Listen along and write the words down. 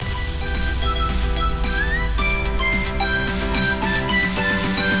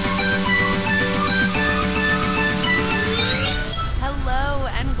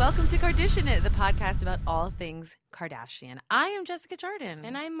Kardashian It, the podcast about all things Kardashian. I am Jessica Jardin.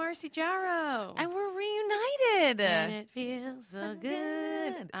 And I'm Marcy Jarrow. And we're reunited. And it feels so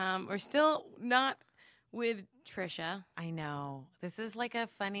good. We're still not with Trisha. I know. This is like a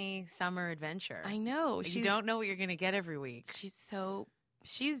funny summer adventure. I know. You don't know what you're going to get every week.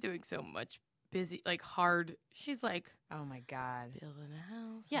 She's doing so much busy, like hard. She's like, oh my God. Building a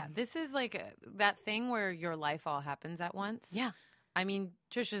house. Yeah, this is like that thing where your life all happens at once. Yeah. I mean,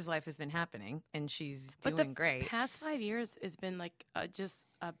 Trisha's life has been happening, and she's doing great. But the past 5 years has been like just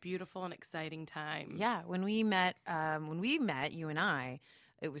a beautiful and exciting time. Yeah, when we met, you and I,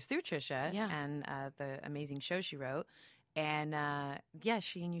 it was through Trisha and the amazing show she wrote. And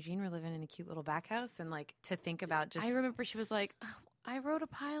she and Eugene were living in a cute little back house, and like to think about just. I remember she was like, oh, "I wrote a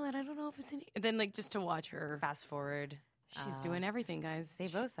pilot. I don't know if it's any." And then like just to watch her fast forward. She's doing everything, guys. They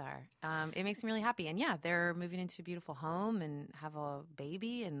both are. It makes me really happy. And yeah, they're moving into a beautiful home and have a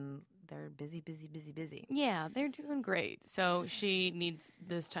baby, and they're busy. Yeah, they're doing great. So she needs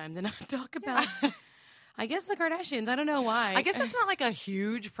this time to not talk about, I guess, the Kardashians. I don't know why. I guess that's not like a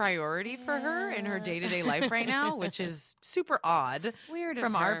huge priority for her in her day-to-day life right now, which is super odd. Weird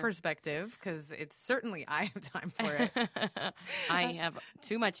from our perspective, because it's certainly I have time for it. I have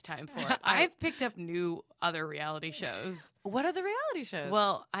too much time for it. I've picked up new other reality shows. What are the reality shows?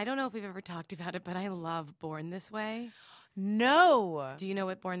 Well, I don't know if we've ever talked about it, but I love Born This Way. No. Do you know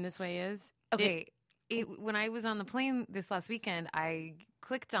what Born This Way is? Okay. When I was on the plane this last weekend, I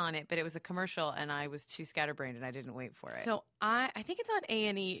clicked on it, but it was a commercial, and I was too scatterbrained, and I didn't wait for it. So I think it's on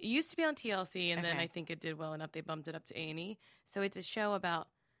A&E. It used to be on TLC, and then I think it did well enough. They bumped it up to A&E. So it's a show about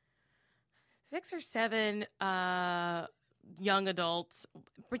 6 or 7 young adults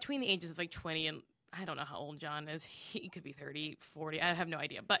between the ages of like 20 and I don't know how old John is. He could be 30, 40. I have no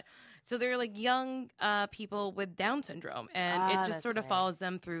idea. But so they're like young people with Down syndrome. And it just sort of follows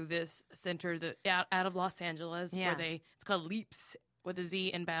them through this center out of Los Angeles where it's called Leaps with a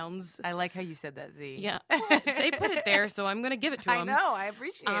Z and Bounds. I like how you said that Z. Yeah. Well, they put it there, so I'm going to give it to them. I know. I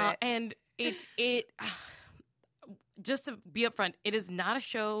appreciate it. And it just to be upfront, it is not a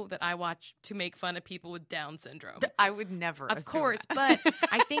show that I watch to make fun of people with Down syndrome. I would never. Of course, but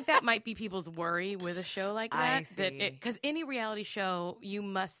I think that might be people's worry with a show like that. I see. Because any reality show, you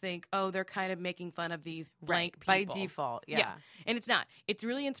must think, oh, they're kind of making fun of these blank people. By default, yeah. And it's not. It's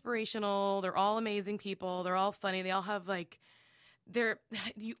really inspirational. They're all amazing people. They're all funny. They all have like...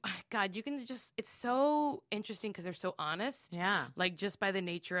 you can just, it's so interesting because they're so honest. Yeah. Like just by the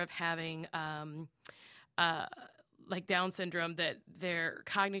nature of having, like Down syndrome, that their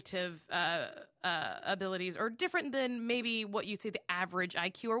cognitive abilities are different than maybe what you say the average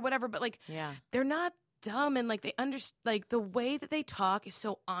IQ or whatever, but like they're not dumb, and like they like the way that they talk is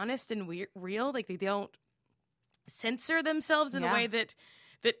so honest and real. Like they don't censor themselves in the way that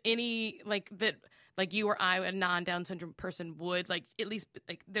any like you or I, a non-Down syndrome person, would. Like at least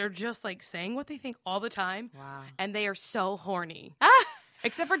like they're just like saying what they think all the time. Wow. And they are so horny.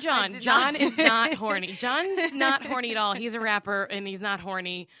 Except for John. John is not horny. John's not horny at all. He's a rapper and he's not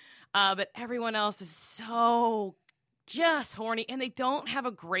horny. But everyone else is so just horny, and they don't have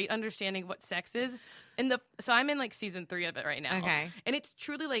a great understanding of what sex is. So I'm in like season 3 of it right now. Okay. And it's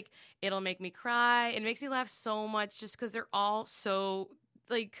truly like, it'll make me cry. It makes me laugh so much just because they're all so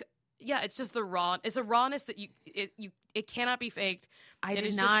like, it's just it's a rawness that it cannot be faked. I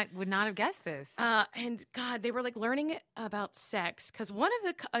would not have guessed this. And God, they were like learning about sex because one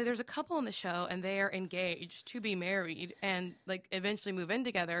of the there's a couple in the show, and they are engaged to be married and like eventually move in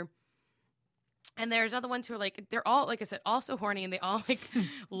together. And there's other ones who are like, they're all, like I said, also horny, and they all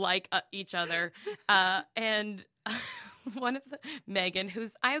like each other. And one of Megan,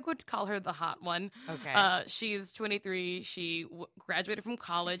 who's, I would call her the hot one. Okay. She's 23. She graduated from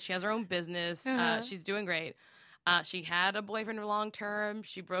college. She has her own business. She's doing great. She had a boyfriend long term.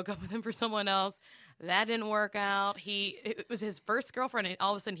 She broke up with him for someone else. That didn't work out. It was his first girlfriend, and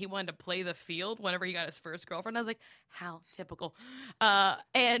all of a sudden he wanted to play the field whenever he got his first girlfriend. I was like, how typical.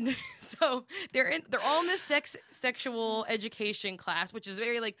 And so they're all in this sexual education class, which is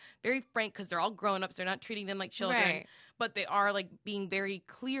very frank because they're all grown ups. They're not treating them like children, right. But they are like being very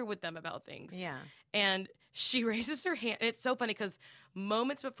clear with them about things. Yeah. And she raises her hand. And it's so funny because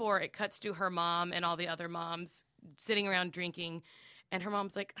moments before it cuts to her mom and all the other moms sitting around drinking. And her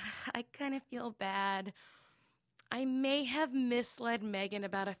mom's like, I kind of feel bad. I may have misled Megan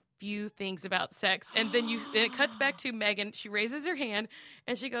about a few things about sex. And then it cuts back to Megan. She raises her hand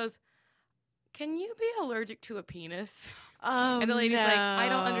and she goes, can you be allergic to a penis? Oh, and the lady's like, I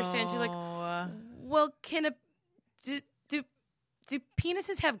don't understand. She's like, well, do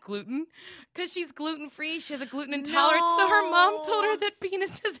penises have gluten? Because she's gluten-free. She has a gluten intolerance. So her mom told her that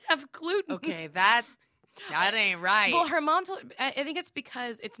penises have gluten. Okay, that ain't right. Well, her mom told. I think it's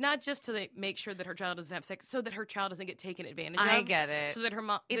because it's not just to make sure that her child doesn't have sex, so that her child doesn't get taken advantage of. I get it. So that her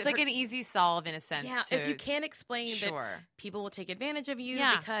mom. It's like an easy solve in a sense. Yeah, if you can't explain that people will take advantage of you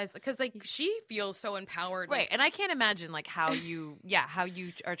because like she feels so empowered. Right, like, and I can't imagine like how you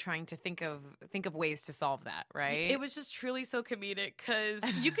are trying to think of ways to solve that. Right. It was just truly so comedic because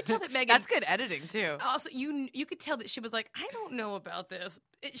you could tell that Megan. That's good editing too. Also, you could tell that she was like, I don't know about this.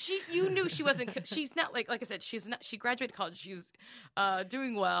 You knew she wasn't. She's not like I said. She's not. She graduated college. She's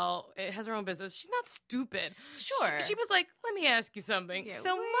doing well. It has her own business. She's not stupid. Sure. She was like, let me ask you something. Yeah,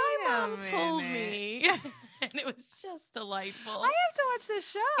 so my mom told me, and it was just delightful. I have to watch this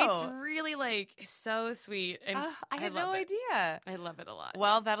show. It's really like so sweet, and I had no idea. I love it a lot.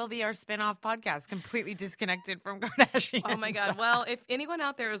 Well, that'll be our spin-off podcast, completely disconnected from Kardashian. Oh my God. Well, if anyone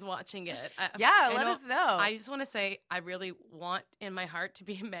out there is watching it, let us know. I just want to say I really want in my heart to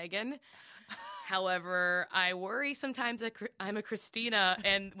be Megan. However, I worry sometimes that I'm a Christina,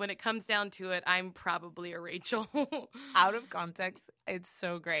 and when it comes down to it, I'm probably a Rachel. Out of context, it's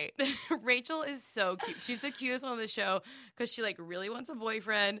so great. Rachel is so cute. She's the cutest one on the show because she like really wants a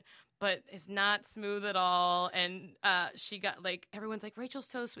boyfriend, but is not smooth at all. And she got like everyone's like Rachel's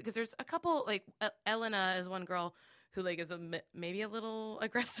so sweet because there's a couple like Elena is one girl who like is maybe a little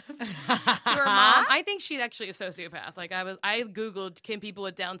aggressive to her mom. I think she's actually a sociopath. Like I googled, can people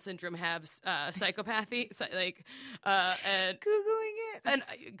with Down syndrome have psychopathy? And Googling it, and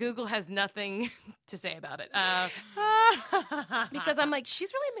Google has nothing to say about it because I'm like,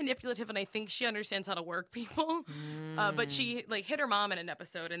 she's really manipulative, and I think she understands how to work people. But she like hit her mom in an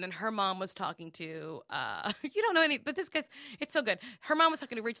episode, and then her mom was talking to you don't know any, but this guy's it's so good. Her mom was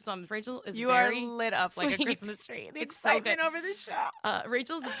talking to Rachel's mom. Rachel is very are lit up sweet. like a Christmas tree. It's excitement so good. over the show.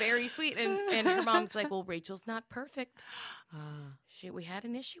 Rachel's very sweet, and her mom's like, well, Rachel's not perfect. We had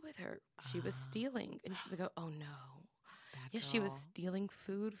an issue with her. She was stealing, and they go, oh no, she was stealing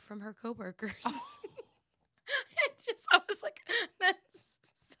food from her coworkers. I was like, that's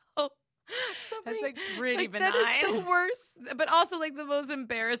so. That's like pretty benign. That is the worst, but also like the most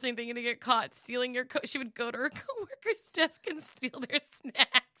embarrassing thing to get caught stealing your. She would go to her coworker's desk and steal their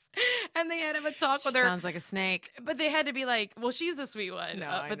snacks. And they had to have a talk with her. Sounds like a snake. But they had to be like, well, she's a sweet one.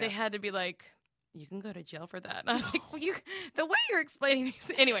 No, but they had to be like, you can go to jail for that. And I was like, well, the way you're explaining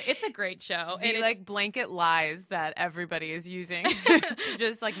these. Anyway, it's a great show. And like blanket lies that everybody is using to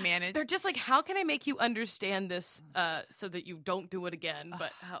just like manage. They're just like, how can I make you understand this so that you don't do it again?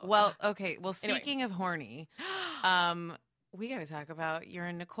 But well, okay. Well, speaking of horny, we got to talk about your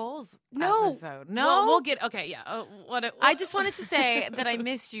and Nicole's episode. No, well, we'll get yeah. I just wanted to say that I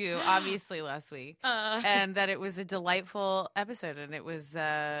missed you obviously last week, and that it was a delightful episode, and it was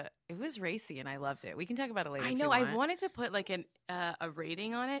racy, and I loved it. We can talk about it later. I know. I wanted to put like a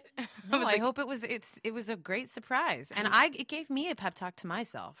rating on it. I hope it was. It was a great surprise, and it gave me a pep talk to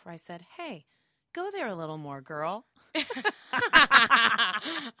myself where I said, "Hey, go there a little more, girl."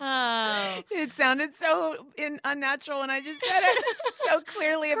 It sounded so unnatural when I just said it so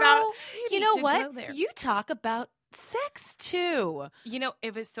clearly. About you know what you talk about sex too. You know,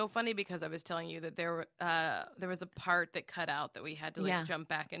 it was so funny because I was telling you that there was a part that cut out that we had to jump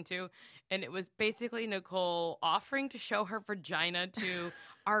back into, and it was basically Nicole offering to show her vagina to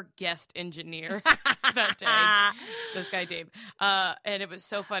our guest engineer that day, this guy Dave, and it was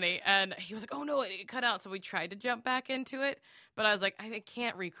so funny. And he was like, "Oh no, it cut out." So we tried to jump back into it, but I was like, I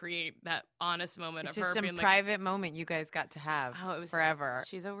can't recreate that honest moment of her being like, just a private moment you guys got to have forever.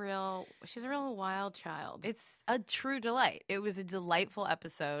 She's a real wild child. It's a true delight. It was a delightful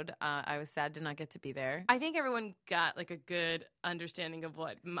episode. I was sad to not get to be there. I think everyone got like a good understanding of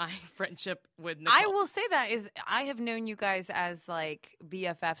what my friendship with Nicole. I will say that is I have known you guys as like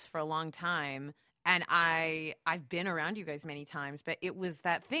BFFs for a long time. And I've been around you guys many times, but it was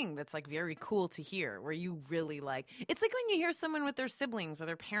that thing that's like very cool to hear where you really like, it's like when you hear someone with their siblings or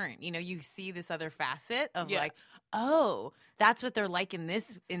their parent, you know, you see this other facet of like, oh, that's what they're like in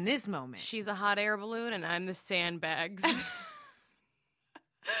this moment. She's a hot air balloon and I'm the sandbags.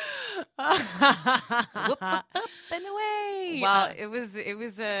 Whoop, up and away. Well, it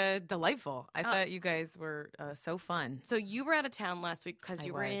was delightful. I thought you guys were so fun. So you were out of town last week because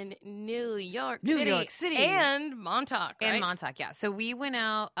you were in New York City and Montauk, right? And Montauk, yeah. So we went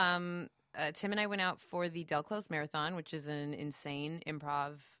out. Tim and I went out for the Del Close Marathon, which is an insane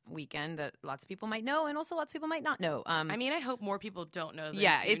improv weekend that lots of people might know, and also lots of people might not know. I mean, I hope more people don't know.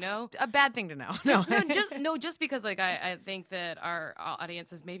 It's a bad thing to know. Just because like I think that our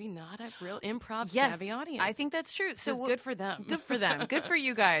audience is maybe not a real improv savvy audience. I think that's true. So good for them. Good for them. Good for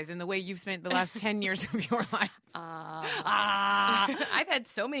you guys in the way you've spent the last 10 years of your life. I've had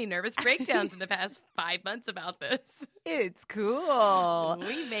so many nervous breakdowns in the past 5 months about this. It's cool.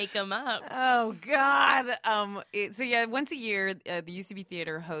 We make them up. Oh God. Once a year, the UCB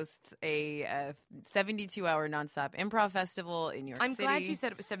Theater hosts a 72-hour nonstop improv festival in New York City. I'm glad you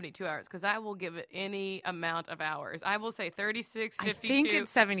said it was 72 hours because I will give it any amount of hours. I will say 36, 52. I think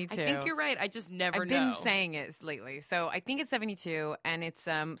it's 72. I think you're right. I just never know. I've been saying it lately. So I think it's 72, and it's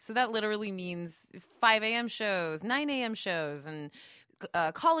so that literally means 5 a.m. shows, 9 a.m. shows, and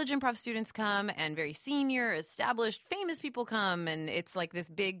college improv students come, and very senior, established, famous people come, and it's like this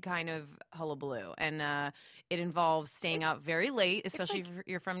big kind of hullabaloo. And it involves staying out very late, especially if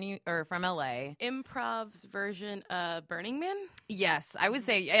you're from LA. Improv's version of Burning Man? Yes, I would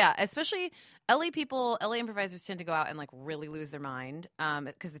say, yeah, especially LA people, LA improvisers tend to go out and like really lose their mind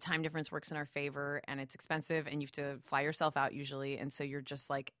because the time difference works in our favor, and it's expensive, and you have to fly yourself out usually, and so you're just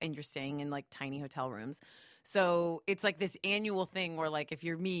like, and you're staying in like tiny hotel rooms. So it's like this annual thing where, like, if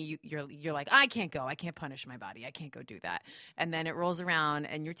you're me, you're like, I can't go. I can't punish my body. I can't go do that. And then it rolls around,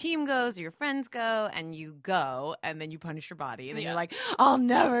 and your team goes, or your friends go, and you go, and then you punish your body. And then you're like, I'll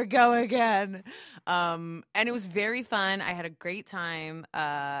never go again. And it was very fun. I had a great time.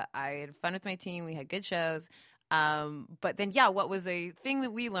 I had fun with my team. We had good shows. But then, what was a thing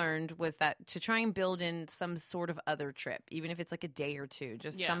that we learned was that to try and build in some sort of other trip, even if it's like a day or two,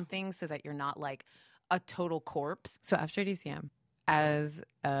 just something so that you're not like a total corpse. So after DCM, as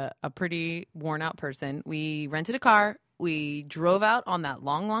a pretty worn out person, we rented a car. We drove out on that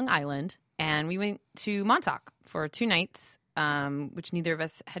long, long island, and we went to Montauk for 2 nights, which neither of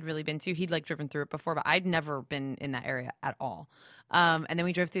us had really been to. He'd like driven through it before, but I'd never been in that area at all. And then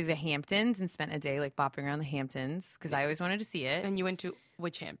we drove through the Hamptons and spent a day like bopping around the Hamptons because I always wanted to see it. And you went to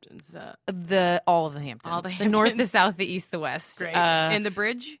which Hamptons? All of the Hamptons. All the Hamptons. The north, the south, the east, the west. Great. And the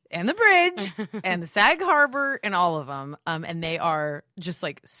bridge? And the bridge. And the Sag Harbor and all of them. And they are just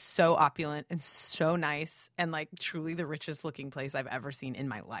like so opulent and so nice and like truly the richest looking place I've ever seen in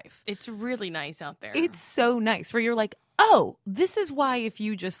my life. It's really nice out there. It's so nice where you're like, oh, this is why if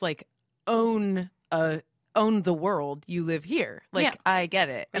you just like own the world, you live here. Like, I get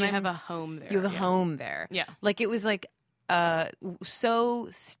it. And I have a home there. You have a home there. Yeah. Like, it was like so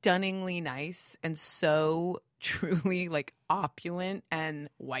stunningly nice and so truly like opulent and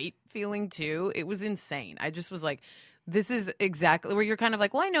white feeling too. It was insane. I just was like, this is exactly where you're kind of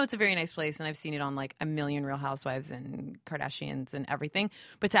like, well, I know it's a very nice place and I've seen it on like a million Real Housewives and Kardashians and everything.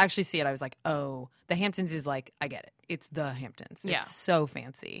 But to actually see it, I was like, oh, the Hamptons is like, I get it. It's the Hamptons. It's so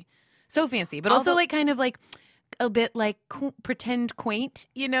fancy. So fancy. But also like kind of like a bit like pretend quaint,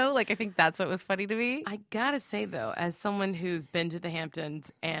 you know? Like, I think that's what was funny to me. I gotta say, though, as someone who's been to the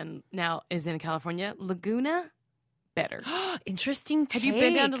Hamptons and now is in California, Laguna, better. Interesting take. Have you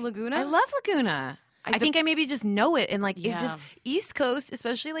been down to Laguna? I love Laguna. I think I maybe just know it. And, like, it just, East Coast,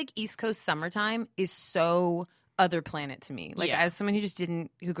 especially, like, East Coast summertime is so other planet to me. Like, as someone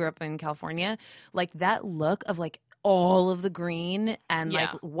who grew up in California, like, that look of, like, all of the green and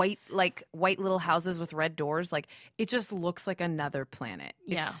like white little houses with red doors, like it just looks like another planet.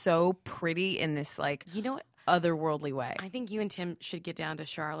 It's so pretty in this like, you know what, otherworldly way. I think you and Tim should get down to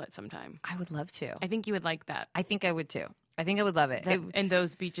Charlotte sometime. I would love to. I think you would like that. I think I would too. I think I would love it. And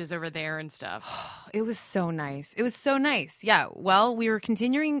those beaches over there and stuff. It was so nice. It was so nice. Yeah. Well, we were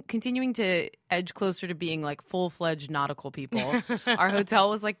continuing to edge closer to being like full-fledged nautical people. Our hotel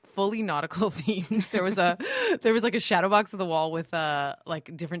was like fully nautical themed. There was like a shadow box of the wall with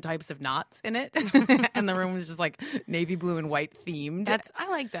like different types of knots in it, and the room was just like navy blue and white themed. I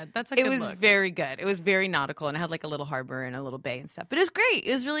like that. That's a good look. It was very good. It was very nautical, and it had like a little harbor and a little bay and stuff. But it was great.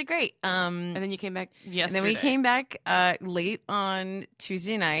 It was really great. And then you came back yesterday. And then we came back late on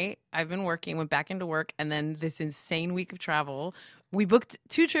Tuesday night. I've been working, went back into work, and then this insane week of travel. We booked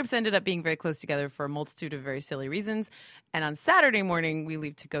 2 trips, ended up being very close together for a multitude of very silly reasons. And on Saturday morning, we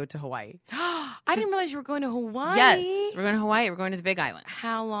leave to go to Hawaii. I didn't realize you were going to Hawaii. Yes, we're going to Hawaii. We're going to the Big Island.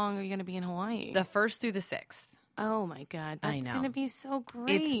 How long are you going to be in Hawaii? The 1st through the 6th. Oh, my God. That's going to be so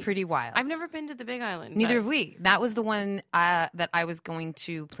great. It's pretty wild. I've never been to the Big Island. Neither have we. That was the one that I was going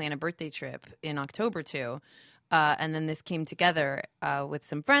to plan a birthday trip in October to. And then this came together with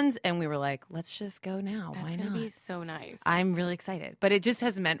some friends, and we were like, let's just go now. Why not? That's going to be so nice. I'm really excited. But it just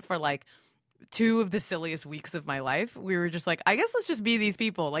has meant for, like, 2 of the silliest weeks of my life. We were just like, I guess let's just be these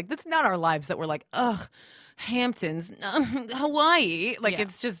people. Like, that's not our lives that we're like, ugh, Hamptons, Hawaii. Like,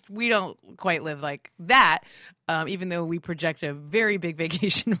 it's just, we don't quite live like that, even though we project a very big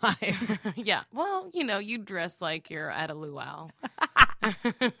vacation vibe. Yeah. Well, you dress like you're at a luau.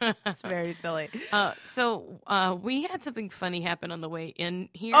 It's very silly. So we had something funny happen on the way in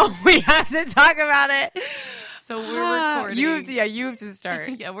here. Oh, we have to talk about it. So we're recording. You have to start.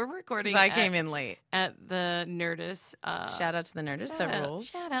 Yeah, we're recording. I came in late. At the Nerdist. Shout out to the Nerdist. That rules.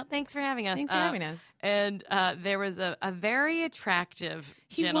 Shout out. Thanks for having us. Thanks for having us. And there was a very attractive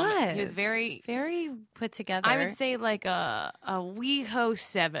gentleman. He was very, very put together. I would say like a WeHo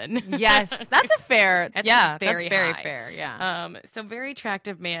 7. Yes, that's a fair. That's very fair. Yeah. So very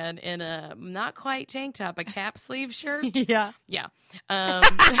attractive man in a not quite tank top, a cap sleeve shirt. Yeah. Yeah.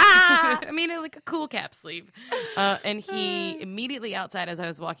 I mean, like a cool cap sleeve. And he immediately outside as I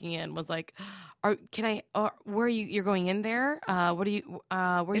was walking in was like, where are you? You're going in there? What are you?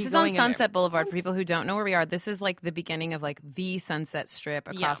 This is on Sunset Boulevard for people who don't know where we are. This is like the beginning of like the Sunset Strip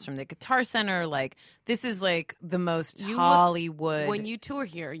across from the Guitar Center. Like this is like the most Hollywood. When you tour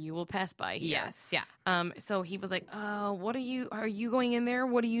here, you will pass by here. Yes, yeah. So he was like, "Are you going in there?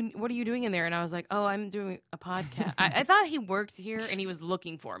 What are you doing in there?" And I was like, "Oh, I'm doing a podcast." I thought he worked here and he was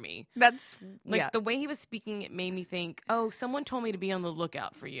looking for me. That's like the way he was speaking. It made me think, "Oh, someone told me to be on the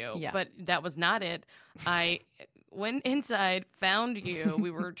lookout for you." Yeah. But that was not it. I went inside, found you.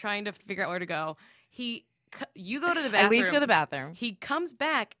 We were trying to figure out where to go. You go to the bathroom. I leave to go to the bathroom. He comes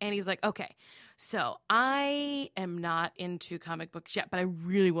back and he's like, "Okay, so I am not into comic books yet, but I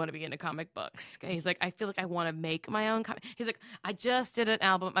really want to be into comic books." He's like, "I feel like I want to make my own comic." He's like, "I just did an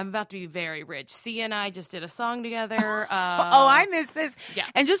album. I'm about to be very rich. Sia and I just did a song together." I missed this. Yeah.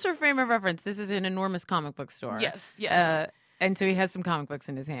 And just for frame of reference, this is an enormous comic book store. Yes. And so he has some comic books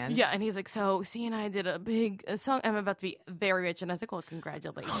in his hand. Yeah, and he's like, "So, Sia and I did a big song. I'm about to be very rich." And I was like, "Well,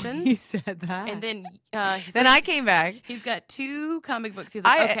 congratulations." He said that. And then I came back. He's got 2 comic books. He's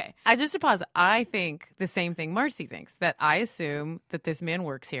like, "Okay." I just to pause. I think the same thing Marcy thinks, that I assume that this man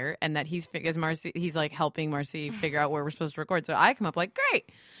works here and that he's like helping Marcy figure out where we're supposed to record. So I come up like,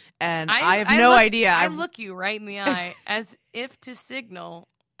 "Great." And I have no idea. I look you right in the eye as if to signal.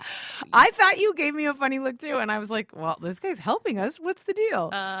 I thought you gave me a funny look too, and I was like, "Well, this guy's helping us. What's the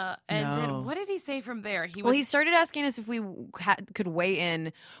deal?" Then what did he say from there? He started asking us if we could weigh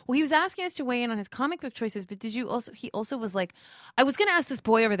in. Well, he was asking us to weigh in on his comic book choices, but he also was like, "I was going to ask this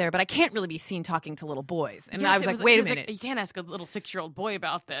boy over there, but I can't really be seen talking to little boys." And I was like, "Wait a minute, you can't ask a little 6-year-old boy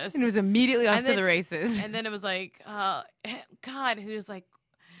about this." And it was immediately off to the races. And then it was like, God, he was like.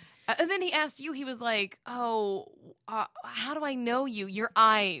 And then he asked you, he was like, "Oh, how do I know you? Your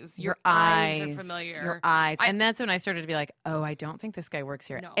eyes are familiar. Your eyes." And that's when I started to be like, "Oh, I don't think this guy works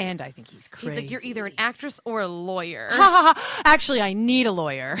here. No. And I think he's crazy." He's like, "You're either an actress or a lawyer." Actually, I need a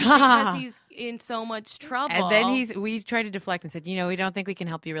lawyer. Because he's in so much trouble. And then we tried to deflect and said, "We don't think we can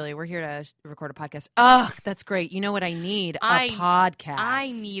help you really. We're here to record a podcast." Ugh, that's great. You know what I need? A podcast.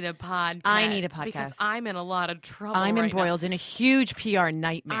 I need a podcast. I need a podcast. Because I'm in a lot of trouble. I'm embroiled in a huge PR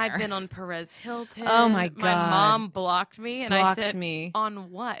nightmare. I've been on Perez Hilton. Oh my God. My mom blocked me. And I said,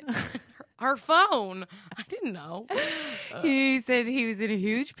 "On what?" Her phone. I didn't know. He said he was in a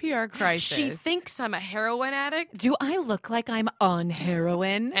huge PR crisis. She thinks I'm a heroin addict. Do I look like I'm on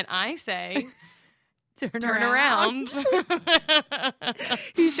heroin? And I say, turn around.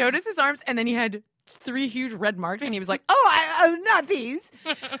 He showed us his arms, and then he had 3 huge red marks, and he was like, "Oh, not these."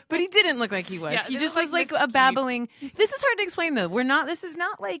 But he didn't look like he was. Yeah, he just was like a babbling. This is hard to explain, though. This is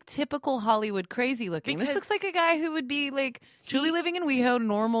not like typical Hollywood crazy looking. This looks like a guy who would be like truly living in WeHo,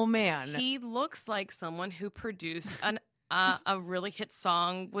 normal man. He looks like someone who produced a really hit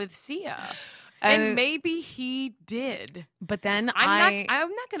song with Sia. And maybe he did. But then I'm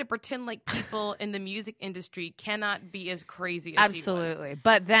not going to pretend like people in the music industry cannot be as crazy as Absolutely. he was.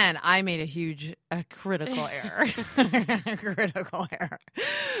 But then I made a critical error. Critical error.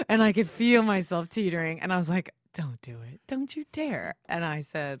 And I could feel myself teetering. And I was like, "Don't do it. Don't you dare." And I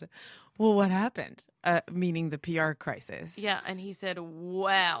said, "Well, what happened?" Meaning the PR crisis. Yeah, and he said,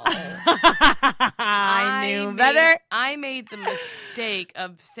 "Well, I knew better." I made the mistake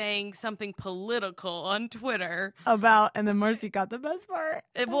of saying something political on Twitter and then Marcy got the best part.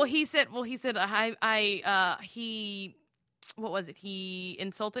 He said, what was it? He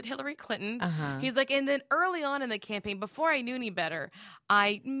insulted Hillary Clinton. Uh-huh. He's like, and then early on in the campaign, before I knew any better,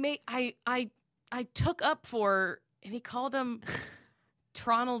 I took up for, and he called him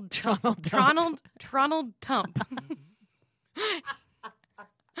Tronald Tump.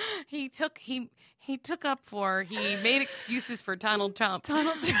 He made excuses for Donald Trump.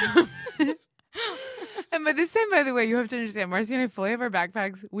 Donald Trump. But this time, by the way, you have to understand, Marcy and I fully have our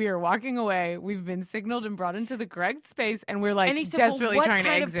backpacks. We are walking away. We've been signaled and brought into the correct space, and we're like and he said, desperately well, trying to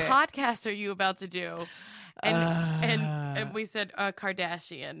exit. What kind of podcast are you about to do? And we said a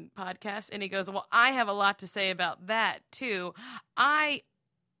Kardashian podcast, and he goes, well, I have a lot to say about that too.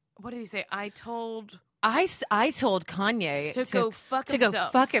 What did he say? I told Kanye to go fuck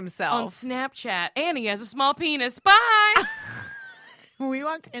himself on Snapchat, and he has a small penis. Bye. We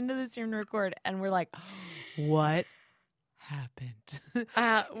walked into this room to record, and we're like, what happened?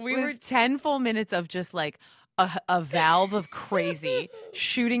 We were 10 full minutes of just like a valve of crazy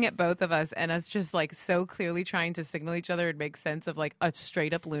shooting at both of us, and us just like so clearly trying to signal each other and make sense of like a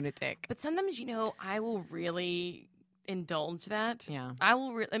straight up lunatic. But sometimes, I will really indulge that. Yeah.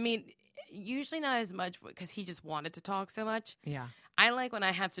 I mean, usually not as much because he just wanted to talk so much. Yeah. I like when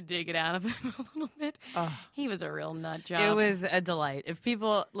I have to dig it out of him a little bit. He was a real nut job. It was a delight.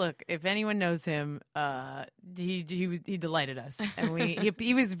 If anyone knows him, he delighted us, and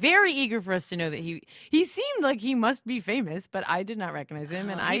he was very eager for us to know that he seemed like he must be famous, but I did not recognize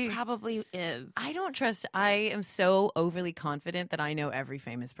him, and he probably is. I don't trust. I am so overly confident that I know every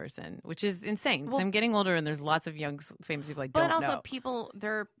famous person, which is insane. Because I'm getting older, and there's lots of young famous people I don't know. But also people,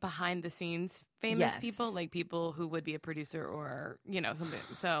 they're behind the scenes famous people, like people who would be a producer or something.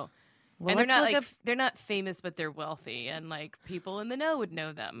 So, and they're not famous, but they're wealthy, and like people in the know would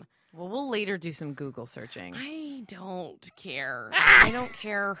know them. Well, we'll later do some Google searching. I don't care. I don't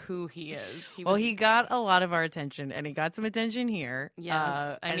care who he is. He got a lot of our attention, and he got some attention here.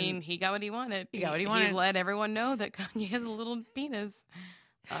 Yes, I mean, he got what he wanted. He let everyone know that Kanye has a little penis.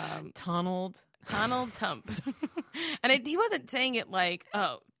 Donald Trump. And he wasn't saying it like,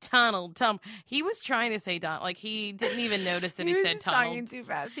 oh, Donald Trump. He was trying to say Donald. Like, he didn't even notice that he said Donald. Talking too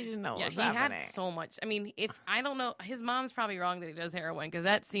fast. He didn't know what was happening. Had so much. I mean, I don't know. His mom's probably wrong that he does heroin because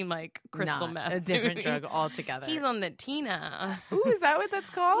that seemed like crystal meth. A different drug altogether. He's on the Tina. Ooh, is that what that's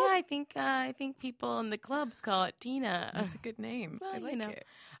called? Yeah, I think people in the clubs call it Tina. That's a good name. Well, I like it.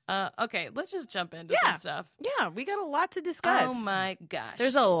 Okay, let's just jump into some stuff. Yeah, we got a lot to discuss. Oh my gosh.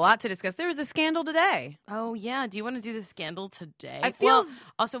 There's a lot to discuss. There was a scandal today. Oh yeah. Do you want to do the scandal today?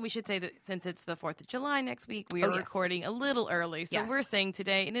 Also we should say that since it's the 4th of July next week, we are recording a little early. So we're saying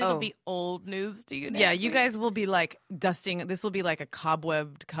today, and it'll be old news to you next week. You guys will be like dusting. This will be like a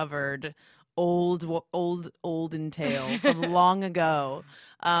cobwebbed covered olden tale from long ago.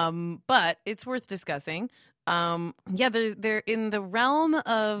 But it's worth discussing. They're in the realm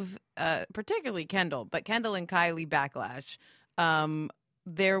of particularly Kendall and Kylie backlash.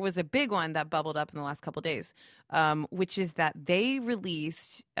 There was a big one that bubbled up in the last couple of days, which is that they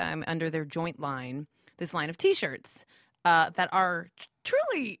released under their joint line this line of T-shirts that are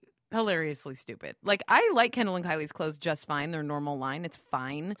truly hilariously stupid. Like, I like Kendall and Kylie's clothes just fine. Their normal line, it's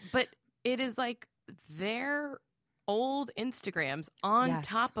fine. But it is like their old Instagrams on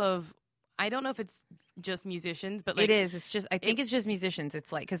top of. I don't know if it's just musicians, but like, it is. It's just. I think it's just musicians.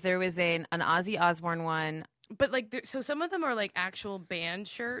 It's like because there was an Ozzy Osbourne one, but like so some of them are like actual band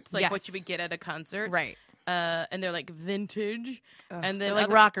shirts, like what you would get at a concert, right? And they're like vintage, and then they're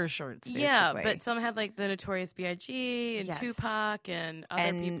like rocker shirts. Basically. Yeah, but some had like the Notorious B.I.G. and Tupac and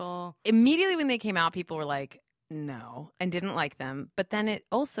other people. Immediately when they came out, people were like, no, and didn't like them. But then it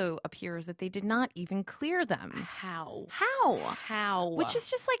also appears that they did not even clear them. How? Which is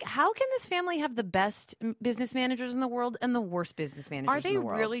just like, how can this family have the best business managers in the world and the worst business managers in the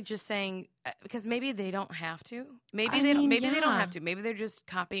world? Are they really just saying, because maybe they don't have to? Maybe they don't have to. Maybe they're just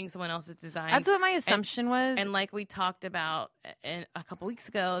copying someone else's design. That's what my assumption was. And like we talked about a couple weeks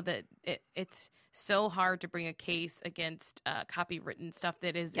ago, that it's so hard to bring a case against copywritten stuff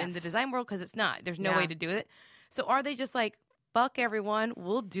that is in the design world because it's not. There's no way to do it. So are they just like, fuck everyone,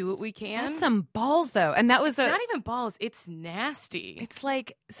 we'll do what we can? That's some balls, though. And that was not even balls. It's nasty. It's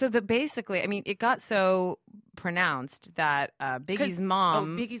like, basically, I mean, it got so pronounced that Biggie's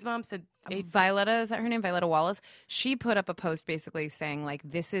mom. Biggie's mom said. Violetta, is that her name? Violetta Wallace. She put up a post basically saying, like,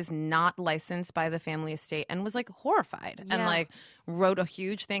 this is not licensed by the family estate, and was, like, horrified. Yeah. And, like, wrote a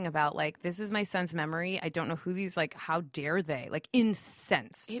huge thing about, like, this is my son's memory. I don't know who these, like, how dare they? Like,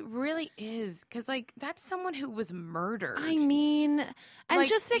 incensed. It really is. Because, like, that's someone who was murdered. I mean, and like,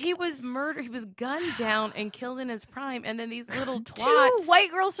 just think. He was murdered. He was gunned down and killed in his prime. And then these little twats. 2 white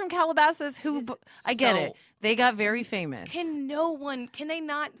girls from Calabasas who, I get it. They got very famous. Can they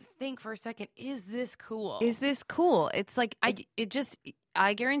not think for a second, is this cool? Is this cool? It's like,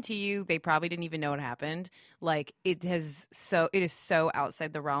 I guarantee you they probably didn't even know what happened. Like, it is so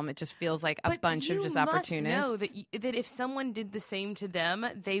outside the realm. It just feels like a bunch of just opportunists. You must know that if someone did the same to them,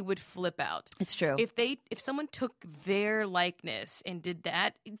 they would flip out. It's true. If someone took their likeness and did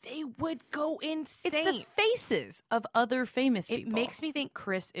that, they would go insane. It's the faces of other famous people. It makes me think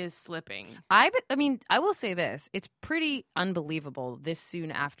Chris is slipping. I mean, I will say this. It's pretty unbelievable this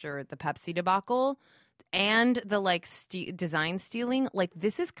soon after the Pepsi debacle and the like design stealing. Like,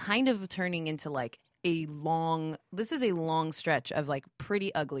 this is kind of turning into like a long stretch of like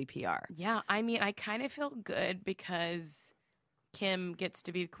pretty ugly PR. Yeah, I mean, I kind of feel good because Kim gets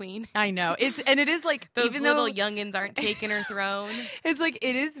to be the queen. I know. It is like, those even little though youngins aren't taking her throne. It's like,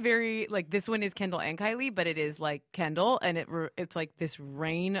 it is very like, this one is Kendall and Kylie, but it is like Kendall, and it's like this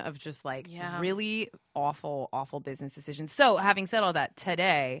reign of just like really awful business decisions. So having said all that,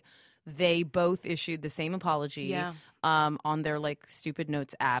 today they both issued the same apology on their like Stupid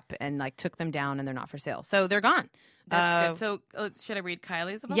Notes app and like took them down, and they're not for sale. So they're gone. That's good. So should I read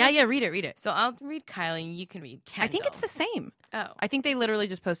Kylie's apology? Yeah, read it. So I'll read Kylie and you can read Kendall. I think it's the same. Oh. I think they literally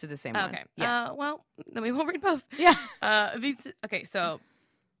just posted the same one. Okay. Yeah. Well, then we won't read both. Yeah. So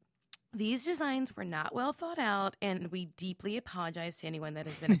these designs were not well thought out, and we deeply apologize to anyone that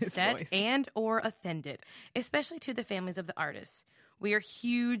has been upset and or offended, especially to the families of the artists. We are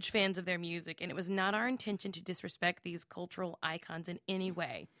huge fans of their music, and it was not our intention to disrespect these cultural icons in any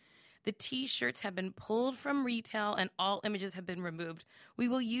way. The T-shirts have been pulled from retail, and all images have been removed. We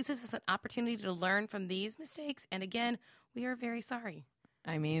will use this as an opportunity to learn from these mistakes, and again, we are very sorry.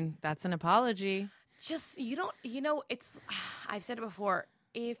 I mean, that's an apology. Just, it's, I've said it before,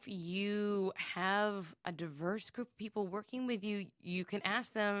 if you have a diverse group of people working with you, you can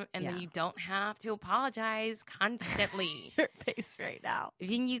ask them, and then you don't have to apologize constantly. Your face right now.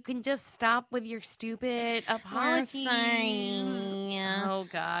 Then you can just stop with your stupid apologies. Oh,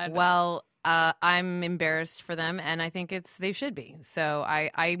 God. Well, I'm embarrassed for them, and I think they should be. So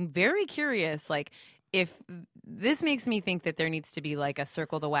I'm very curious, like, if this makes me think that there needs to be like a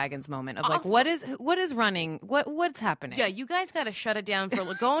circle the wagons moment of like, what is running? What's happening? Yeah, you guys got to shut it down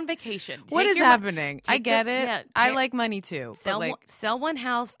for go on vacation. What is happening? I get it. Yeah, I like money too. Sell one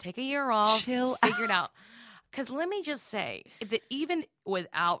house, take a year off, chill, figure it out. Because let me just say that even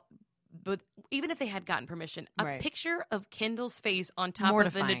if they had gotten permission, a picture of Kendall's face on top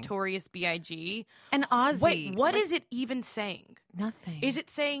of the Notorious B.I.G. and Ozzy. Wait, what is it even saying? Nothing. Is it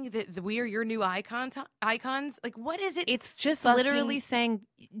saying that we are your new icons? Like, what is it? It's just literally saying,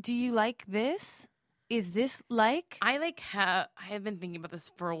 do you like this? Is this like? I have been thinking about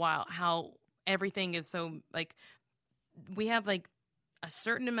this for a while, how everything is so, like, we have, like, a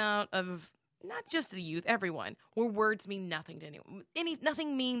certain amount of, not just the youth, everyone, where words mean nothing to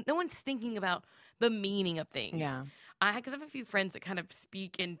anyone. No one's thinking about the meaning of things. Yeah. Because I have a few friends that kind of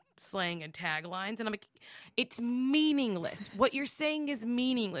speak in slang and taglines, and I'm like, it's meaningless. What you're saying is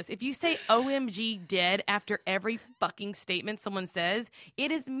meaningless. If you say OMG dead after every fucking statement someone says, it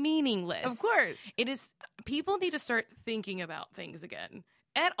is meaningless. Of course. It is. People need to start thinking about things again.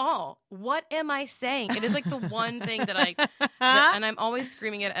 At all. What am I saying? It is like the one thing that and I'm always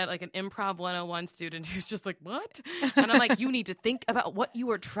screaming it at like an Improv 101 student who's just like, what? And I'm like, you need to think about what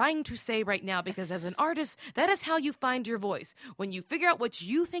you are trying to say right now, because as an artist, that is how you find your voice. When you figure out what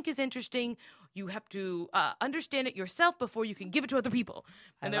you think is interesting, you have to understand it yourself before you can give it to other people.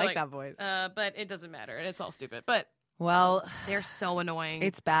 And I like that voice. But it doesn't matter, and it's all stupid. But well, they're so annoying.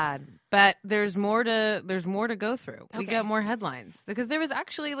 It's bad, but there's more to go through. Okay. We got more headlines because there was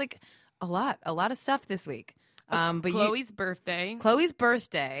actually like a lot of stuff this week. But Chloe's birthday.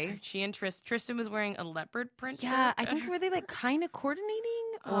 She and Tristan was wearing a leopard print. Yeah, shirt. I think were they like kind of coordinating?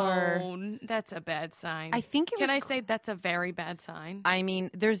 Or that's a bad sign. I think it was. Can I say that's a very bad sign? I mean,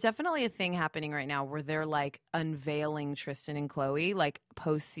 there's definitely a thing happening right now where they're like unveiling Tristan and Chloe, like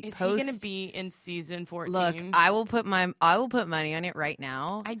post. Is he going to be in season 14? Look, I will put money on it right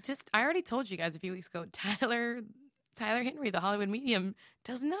now. I already told you guys a few weeks ago. Tyler Henry, the Hollywood medium,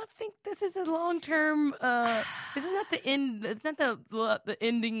 does not think this is a long-term. This is not the end. It's not the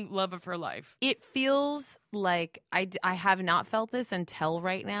ending love of her life. It feels like I have not felt this until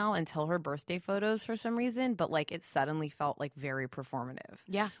right now, until her birthday photos for some reason. But like it suddenly felt like very performative.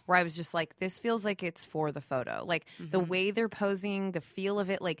 Yeah, where I was just like, this feels like it's for the photo. Like the way they're posing, the feel of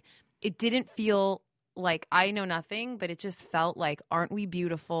it. Like it didn't feel like I know nothing, but it just felt like, aren't we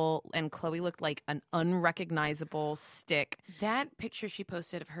beautiful? And Chloe looked like an unrecognizable stick. That picture she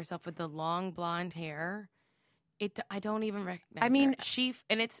posted of herself with the long blonde hair, I don't even recognize. I mean, her.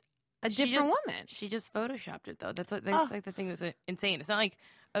 It's a different woman. She just photoshopped it though. That's like the thing that's insane. It's not like,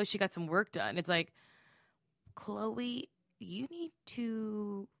 oh, she got some work done. It's like Chloe you need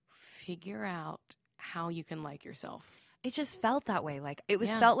to figure out how you can like yourself. It just felt that way. Like it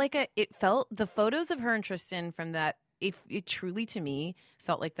felt like the photos of her and Tristan from that. It truly, to me,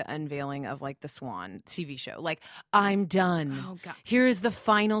 felt like the unveiling of like the Swan TV show. Like, I'm done. Oh, God. Here is the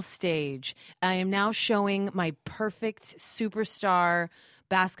final stage. I am now showing my perfect superstar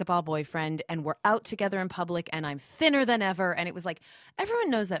basketball boyfriend, and we're out together in public, and I'm thinner than ever. And it was like,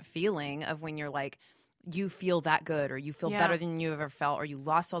 everyone knows that feeling of when you're like, you feel that good, or you feel better than you ever felt, or you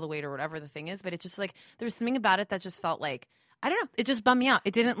lost all the weight, or whatever the thing is. But it's just like, there was something about it that just felt like, I don't know. It just bummed me out.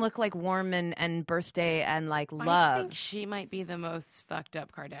 It didn't look like warm and birthday and like love. I think she might be the most fucked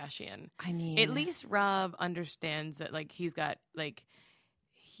up Kardashian. I mean, at least Rob understands that like he's got like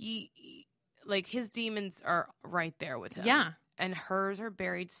his demons are right there with him. Yeah. And hers are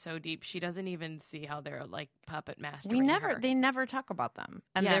buried so deep she doesn't even see how they're like puppet mastering her. They never talk about them.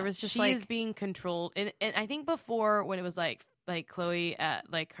 And there was just she is being controlled. And I think before, when it was like Khloe at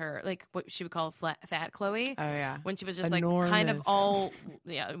like her, like what she would call fat Khloe. Oh yeah. When she was just enormous. Like kind of all,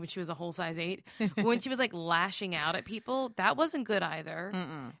 when she was a whole size 8. When she was like lashing out at people, that wasn't good either.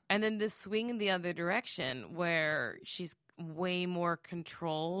 Mm-mm. And then this swing in the other direction where she's way more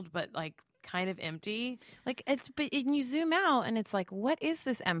controlled, but like kind of empty. Like but you zoom out and it's like, what is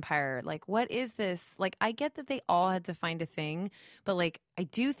this empire? Like, what is this? Like, I get that they all had to find a thing, but like, I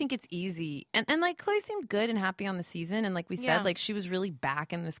do think it's easy. And like, Khloe seemed good and happy on the season. And like we said, like she was really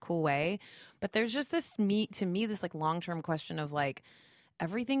back in this cool way. But there's just this this like long-term question of like,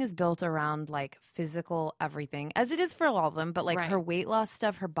 everything is built around like physical everything, as it is for all of them, but like her weight loss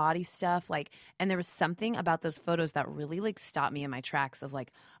stuff, her body stuff, like, and there was something about those photos that really like stopped me in my tracks of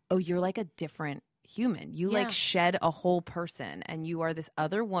like, oh, you're like a different human. You like shed a whole person and you are this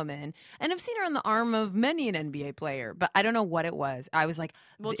other woman. And I've seen her on the arm of many an NBA player, but I don't know what it was. I was like,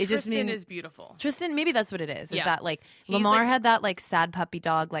 well, it Tristan is beautiful. Tristan, maybe that's what it is. Is that like Lamar had that like sad puppy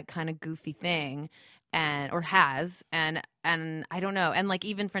dog, like kind of goofy thing. And I don't know. And like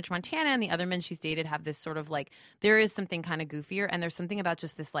even French Montana and the other men she's dated have this sort of like, there is something kind of goofier, and there's something about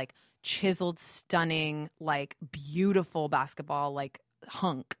just this like chiseled, stunning, like beautiful basketball like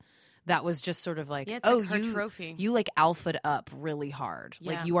hunk that was just sort of like, her trophy. You like alpha'd up really hard.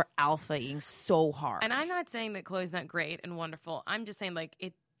 Yeah. Like you are alphaing so hard. And I'm not saying that Khloe's not great and wonderful. I'm just saying like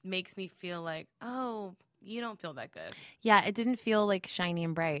it makes me feel like, oh, you don't feel that good. Yeah, it didn't feel like shiny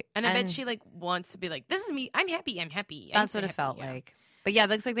and bright. And I bet she like wants to be like, this is me. I'm happy. That's what it felt like. But yeah,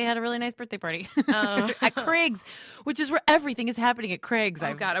 it looks like they had a really nice birthday party at Craig's, which is where everything is happening at Craig's.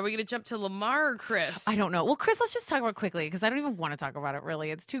 Oh, God. Are we going to jump to Lamar or Chris? I don't know. Well, Chris, let's just talk about it quickly because I don't even want to talk about it,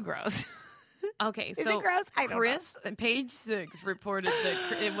 really. It's too gross. Okay, is it gross? I don't Chris, know. Page 6 reported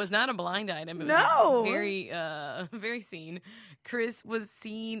that it was not a blind item. It was very seen. Chris was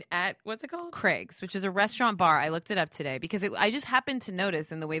seen at, what's it called? Craig's, which is a restaurant bar. I looked it up today because I just happened to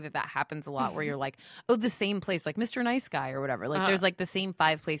notice in the way that happens a lot where you're like, oh, the same place, like Mr. Nice Guy or whatever. Like there's like the same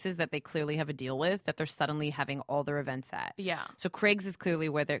 5 places that they clearly have a deal with that they're suddenly having all their events at. Yeah. So Craig's is clearly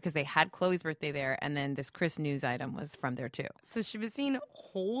where they're, because they had Khloe's birthday there, and then this Chris news item was from there too. So she was seen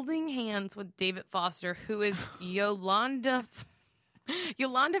holding hands with David Foster, who is Yolanda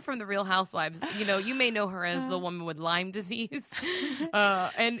from The Real Housewives. You know, you may know her as the woman with Lyme disease.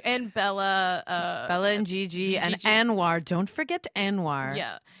 And Bella. Bella and Gigi and Anwar. Don't forget Anwar.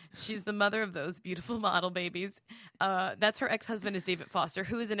 Yeah. She's the mother of those beautiful model babies. That's her ex-husband is David Foster,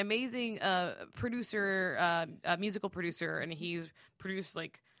 who is an amazing producer, musical producer, and he's produced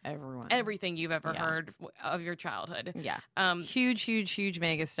like everything you've ever heard of your childhood. Yeah. Huge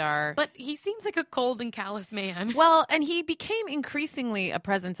megastar. But he seems like a cold and callous man. Well, and he became increasingly a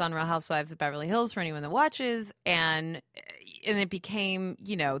presence on Real Housewives of Beverly Hills for anyone that watches. And it became,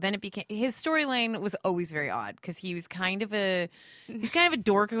 his storyline was always very odd because he was kind of a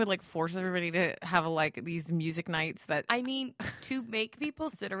dork who would like force everybody to have like these music nights that. I mean, to make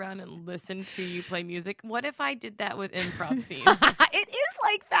people sit around and listen to you play music. What if I did that with improv scenes? It is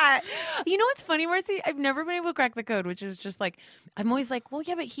like that. You know what's funny, Marcy? I've never been able to crack the code, which is just like, I'm always like, well,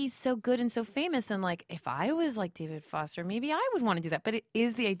 yeah, but he's so good and so famous. And like, if I was like David Foster, maybe I would want to do that. But it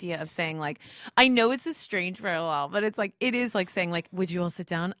is the idea of saying like, I know it's a strange parallel, but it's like, it is like saying like, would you all sit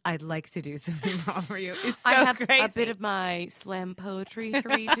down? I'd like to do some improv for you. It's so I have crazy. A bit of my slam poetry to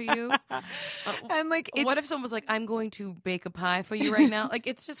read to you. And like, what if someone was like, I'm going to bake a pie for you right now? Like,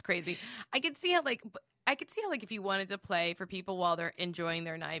 it's just crazy. I could see how if you wanted to play for people while they're enjoying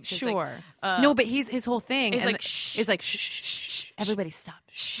their night. Sure. Like, no, but his whole thing is like, shh. Is like, shh, shh, shh, shh, everybody stop.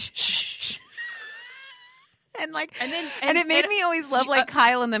 Shh, shh, shh. And it made me always love like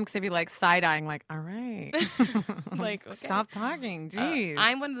Kyle and them because they'd be like side-eyeing, like, all right. Like, okay. Stop talking. Jeez.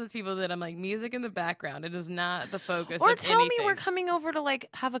 I'm one of those people that I'm like, music in the background. It is not the focus or of tell anything. me we're coming over to like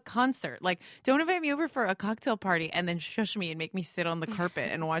have a concert. Like, don't invite me over for a cocktail party and then shush me and make me sit on the carpet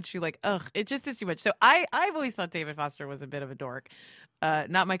and watch you. Like, ugh, it just is too much. So I've always thought David Foster was a bit of a dork.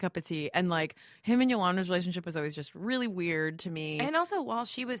 Not my cup of tea. And like him and Yolanda's relationship was always just really weird to me. And also, while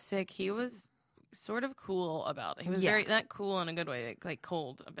she was sick, he was sort of cool about it. He was very not cool in a good way, like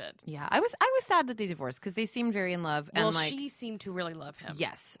cold a bit. Yeah, I was sad that they divorced because they seemed very in love. Well, and like, she seemed to really love him.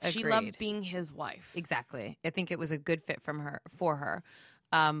 Yes, she loved being his wife. Exactly. I think it was a good fit for her.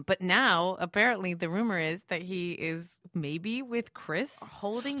 But now, apparently, the rumor is that he is maybe with Chris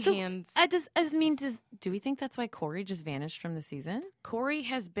holding hands. Do we think that's why Corey just vanished from the season? Corey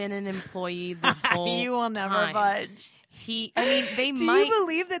has been an employee this whole You will never time. budge. They Do might. you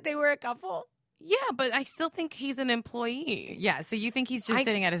believe that they were a couple? Yeah, but I still think he's an employee. Yeah, so you think he's just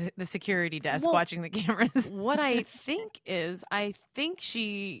sitting at the security desk watching the cameras? What I think is, I think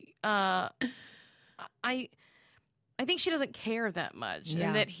she doesn't care that much,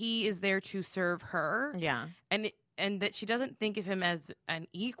 and that he is there to serve her. Yeah, and that she doesn't think of him as an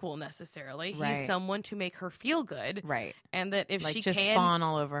equal necessarily. Right. He's someone to make her feel good, right? And that if she just can fawn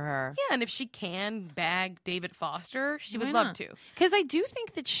all over her, yeah, and if she can bag David Foster, she would love to. Because I do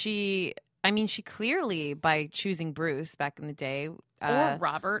think that she clearly, by choosing Bruce back in the day, or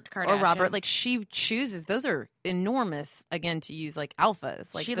Robert Kardashian, like she chooses. Those are enormous. Again, to use like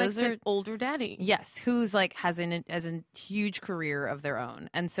alphas. Like she those likes an older daddy. Yes, who's like has a huge career of their own,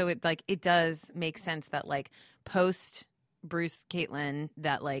 and so it does make sense that like post Bruce, Caitlyn,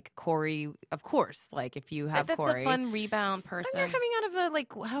 that like Corey, of course, like if you have Corey, that's a fun rebound person. And they're coming out of a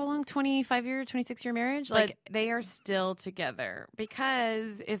like how long 26-year marriage, but like they are still together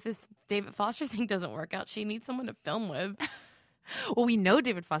because if this David Foster thing doesn't work out, she needs someone to film with. Well, we know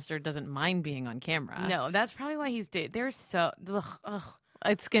David Foster doesn't mind being on camera. No, that's probably why he's dated. They're so ugh.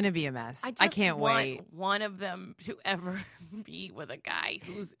 It's gonna be a mess. I can't wait. One of them to ever be with a guy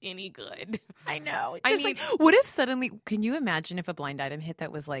who's any good. I know. What if suddenly? Can you imagine if a blind item hit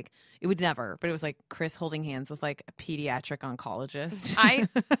that was like it would never, but it was like Chris holding hands with like a pediatric oncologist?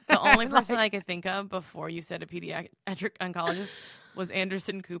 The only person I could think of before you said a pediatric oncologist was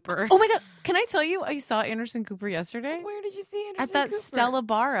Anderson Cooper. Oh my God! Can I tell you? I saw Anderson Cooper yesterday. Where did you see Anderson At that Cooper? Stella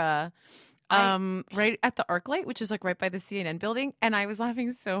Barra. Right at the ArcLight, which is like right by the CNN building. And I was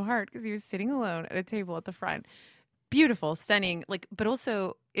laughing so hard because he was sitting alone at a table at the front. Beautiful, stunning, like, but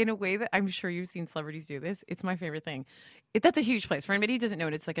also in a way that I'm sure you've seen celebrities do this. It's my favorite thing. That's a huge place. For anybody who doesn't know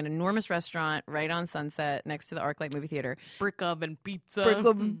it, it's like an enormous restaurant right on Sunset next to the ArcLight movie theater. Brick oven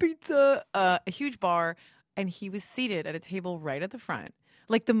pizza. A huge bar. And he was seated at a table right at the front.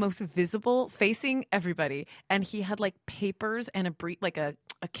 Like the most visible, facing everybody, and he had like papers and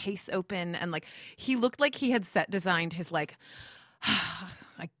a case open, and like he looked like he had designed his like.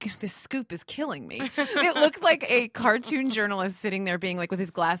 This scoop is killing me. It looked like a cartoon journalist sitting there, being like with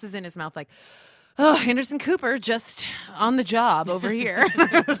his glasses in his mouth, like, "Oh, Anderson Cooper just on the job over here."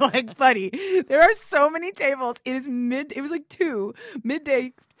 I was like, buddy, there are so many tables. It was like 2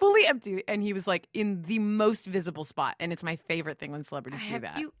 midday, fully empty, and he was like in the most visible spot. And it's my favorite thing when celebrities do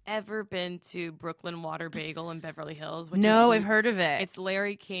that. Have you ever been to Brooklyn Water Bagel in Beverly Hills? No, I've heard of it. It's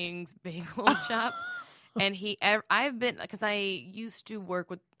Larry King's bagel shop. And I've been, because I used to work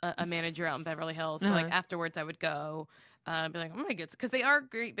with a manager out in Beverly Hills. So like afterwards I would go. Be like, I'm gonna get, because they are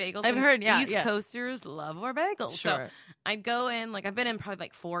great bagels. I've heard, yeah. East Coasters love our bagels. Sure. So I'd go in, like I've been in probably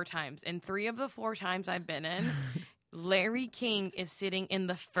like 4 times, and 3 of the 4 times I've been in, Larry King is sitting in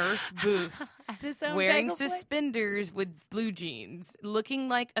the first booth, wearing suspenders with blue jeans, looking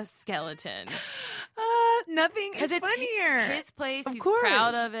like a skeleton. Nothing is funnier. His place. Of He's course.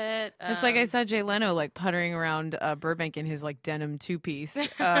 proud of it. It's like I saw Jay Leno like puttering around Burbank in his like denim 2-piece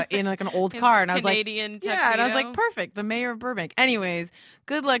in like an old car, and I was like, Canadian tuxedo. yeah, and I was like, perfect, the mayor of Burbank. Anyways,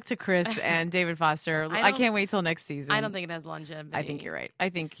 good luck to Chris and David Foster. I can't wait till next season. I don't think it has longevity. I think you're right. I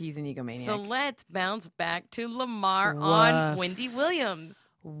think he's an egomaniac. So let's bounce back to Lamar on Wendy Williams.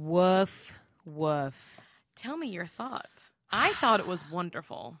 Woof, woof. Tell me your thoughts. I thought it was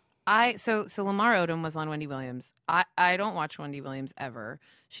wonderful. So Lamar Odom was on Wendy Williams. I don't watch Wendy Williams ever.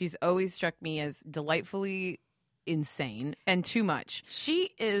 She's always struck me as delightfully insane and too much.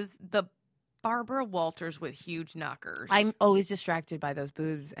 She is the Barbara Walters with huge knockers. I'm always distracted by those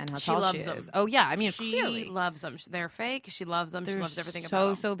boobs and how tall she is. Them. Oh yeah, I mean she clearly loves them. They're fake. She loves them. She loves everything about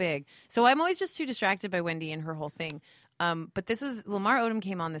them. So big. So I'm always just too distracted by Wendy and her whole thing. But this was Lamar Odom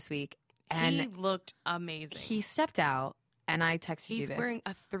came on this week, and he looked amazing. He stepped out. And I texted you He's this. wearing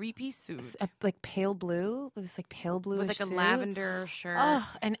a 3-piece suit. Like pale blue. This like pale blue with like suit. a lavender shirt. Oh,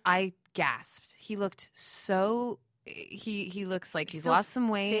 and I gasped. He looked so... He looks like he's lost some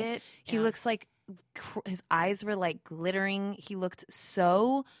weight. Fit. He looks like his eyes were like glittering. He looked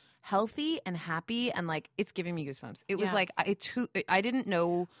so healthy and happy, and like it's giving me goosebumps. It was like I didn't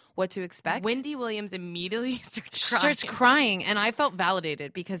know what to expect. Wendy Williams immediately starts crying, and I felt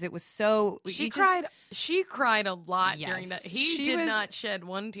validated because it was so. She cried a lot during that. She did not shed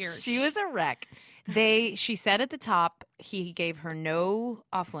one tear. She was a wreck. She said at the top he gave her no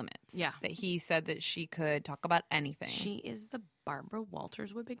off limits. Yeah. That he said that she could talk about anything. She is the Barbara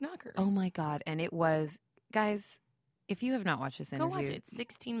Walters with Big Knockers. Oh my God. And it was, guys, if you have not watched this interview, go watch it.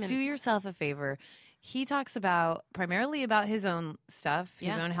 16 minutes. Do yourself a favor. He talks primarily about his own stuff,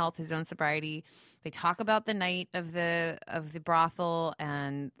 his own health, his own sobriety. They talk about the night of the brothel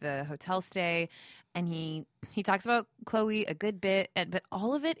and the hotel stay. And he talks about Chloe a good bit, but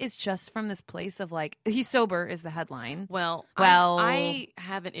all of it is just from this place of like, he's sober is the headline. Well, I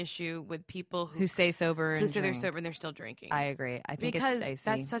have an issue with people who say sober and who say they're sober and they're still drinking. I agree. I think because it's dicey.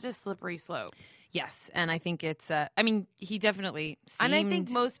 That's such a slippery slope. Yes, and I think it's. He definitely seemed. And I think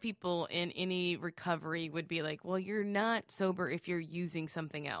most people in any recovery would be like, "Well, you're not sober if you're using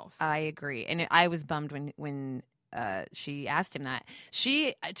something else." I agree, and I was bummed when she asked him that.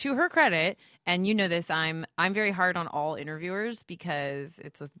 She, to her credit, and you know this, I'm very hard on all interviewers because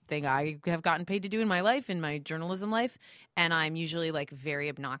it's a thing I have gotten paid to do in my life, in my journalism life, and I'm usually like very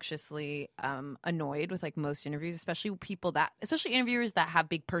obnoxiously annoyed with like most interviews, especially interviewers that have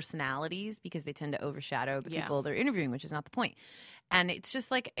big personalities because they tend to overshadow the people they're interviewing, which is not the point. And it's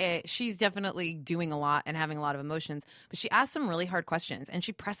just like she's definitely doing a lot and having a lot of emotions. But she asks some really hard questions. And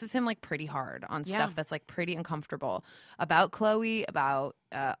she presses him like pretty hard on stuff that's like pretty uncomfortable about Chloe, about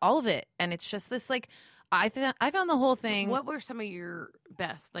all of it. And it's just this like I found the whole thing. What were some of your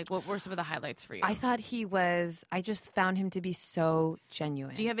best? Like what were some of the highlights for you? I just found him to be so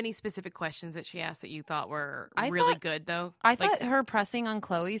genuine. Do you have any specific questions that she asked that you thought were really good though? I thought her pressing on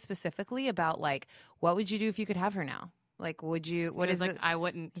Chloe specifically about like, what would you do if you could have her now? Like, would you? What is like? it? I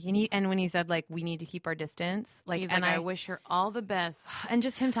wouldn't. And when he said like, we need to keep our distance, like, he's and like, I wish her all the best. And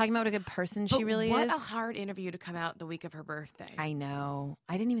just him talking about what a good person she really is. What a hard interview to come out the week of her birthday. I know.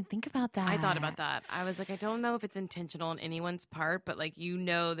 I didn't even think about that. I thought about that. I was like, I don't know if it's intentional on anyone's part, but like, you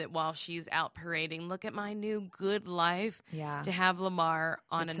know that while she's out parading, look at my new good life. Yeah. To have Lamar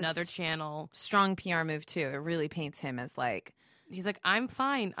on another channel. Strong PR move too. It really paints him as like. He's like, I'm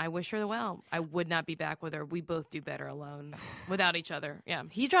fine. I wish her well. I would not be back with her. We both do better alone without each other. Yeah.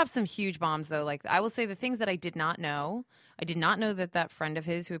 He dropped some huge bombs, though. Like, I will say the things that I did not know. I did not know that friend of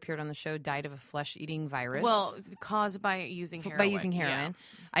his who appeared on the show died of a flesh-eating virus. Well, caused by using heroin. By using heroin.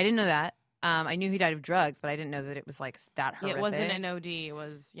 Yeah. I didn't know that. I knew he died of drugs, but I didn't know that it was like that horrific. It wasn't an OD. It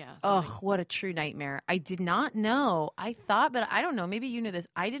was, Oh, what a true nightmare. I did not know. I thought, but I don't know. Maybe you knew this.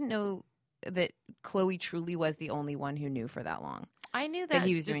 I didn't know that Chloe truly was the only one who knew for that long. I knew that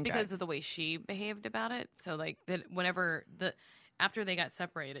he was just doing because drugs. of the way she behaved about it. So like that after they got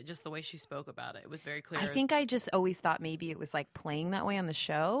separated, just the way she spoke about it was very clear. I think I just always thought maybe it was like playing that way on the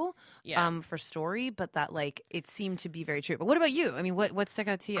show for story, but that like it seemed to be very true. But what about you? I mean, what stuck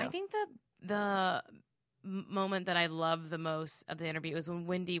out to you? I think the moment that I love the most of the interview is when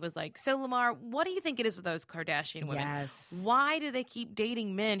Wendy was like, so Lamar, what do you think it is with those Kardashian women? Yes. Why do they keep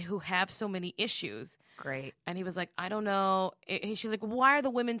dating men who have so many issues? Great. And he was like, I don't know. She's like, why are the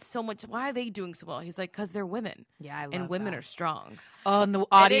women why are they doing so well? He's like, because they're women. Yeah, I love and women that. are strong. Oh, and the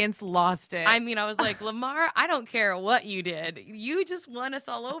audience lost it. I mean, I was like, Lamar, I don't care what you did. You just won us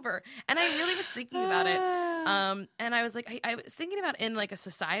all over. And I really was thinking about it. And I was like, I was thinking about it in like a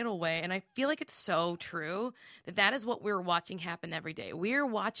societal way. And I feel like it's so true that is what we're watching happen every day. We're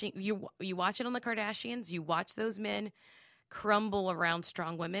watching, you watch it on the Kardashians, you watch those men crumble around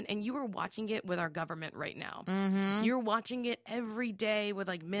strong women, and you are watching it with our government right now. Mm-hmm. You're watching it every day with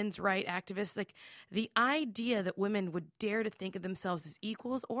like men's right activists. Like the idea that women would dare to think of themselves as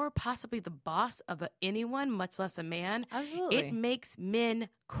equals or possibly the boss of anyone, much less a man. Absolutely. It makes men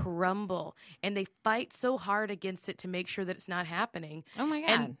crumble, and they fight so hard against it to make sure that it's not happening. Oh my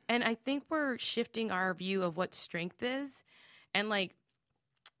God. And I think we're shifting our view of what strength is, and like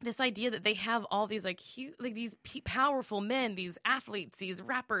this idea that they have all these like huge, like these powerful men, these athletes, these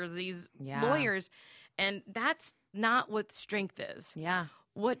rappers, these lawyers, and that's not what strength is. Yeah.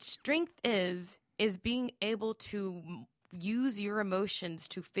 What strength is being able to use your emotions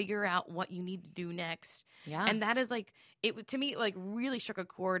to figure out what you need to do next. Yeah. And that is like, it to me, like really struck a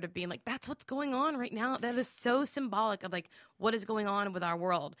chord of being like, that's what's going on right now. That is so symbolic of like what is going on with our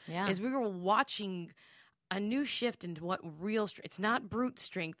world. Yeah. Is we were watching a new shift into what real strength. It's not brute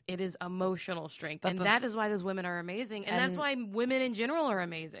strength. It is emotional strength. And that is why those women are amazing. And that's why women in general are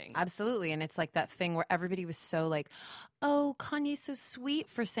amazing. Absolutely. And it's like that thing where everybody was so like, oh, Kanye's so sweet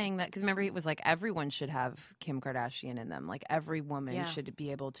for saying that. Because remember, it was like everyone should have Kim Kardashian in them. Like every woman should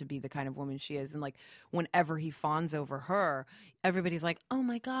be able to be the kind of woman she is. And like whenever he fawns over her, everybody's like, oh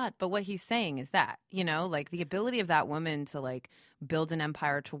my God. But what he's saying is that, you know, like the ability of that woman to like build an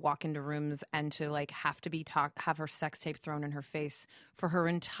empire, to walk into rooms and to like have her sex tape thrown in her face for her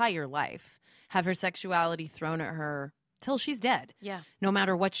entire life, have her sexuality thrown at her till she's dead. Yeah. No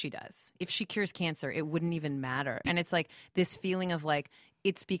matter what she does. If she cures cancer, it wouldn't even matter. And it's like this feeling of like,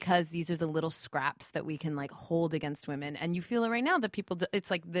 it's because these are the little scraps that we can like hold against women. And you feel it right now that people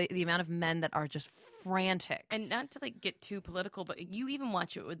it's like the amount of men that are just frantic. And not to like get too political, but you even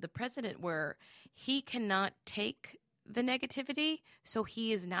watch it with the president where he cannot take the negativity, so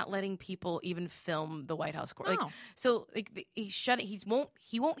he is not letting people even film the White House court. Like, so like he shut it. He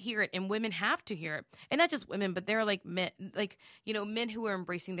won't hear it, and women have to hear it, and not just women, but they're like men, like men who are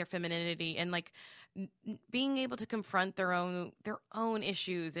embracing their femininity and like being able to confront their own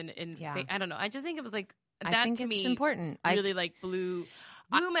issues and I don't know. I just think it was like that to me important. Really like blew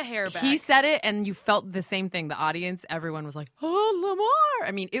my hair back. He said it, and you felt the same thing. The audience, everyone was like, "Oh, Lamar!"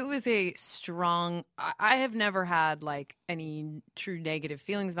 I mean, it was a strong. I have never had like any true negative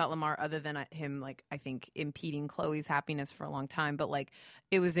feelings about Lamar, other than him, like I think impeding Khloe's happiness for a long time. But like,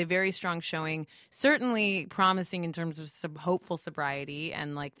 it was a very strong showing. Certainly promising in terms of some hopeful sobriety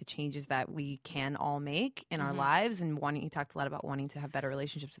and like the changes that we can all make in our lives. And wanting, he talked a lot about wanting to have better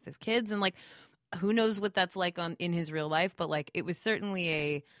relationships with his kids and like. Who knows what that's like in his real life, but like it was certainly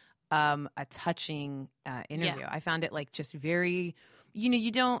a touching interview. Yeah. I found it like just very,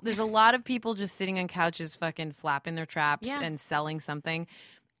 there's a lot of people just sitting on couches fucking flapping their traps and selling something.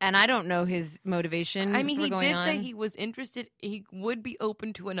 And I don't know his motivation. I mean, he did say he was interested. He would be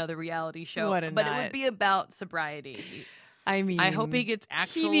open to another reality show, but it would be about sobriety. I mean, I hope he gets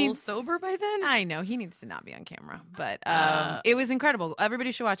sober by then. I know he needs to not be on camera, but it was incredible.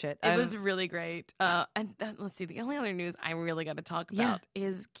 Everybody should watch it. It was really great. Let's see. The only other news I really got to talk about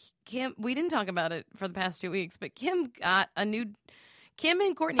is Kim. We didn't talk about it for the past 2 weeks, but Kim got a new. Kim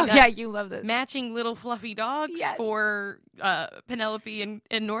and Courtney got you love this. Matching little fluffy dogs for Penelope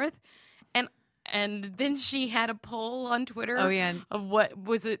and North. And then she had a poll on Twitter of what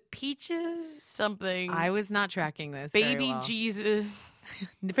was it, Peaches something. I was not tracking this. Baby very well. Jesus.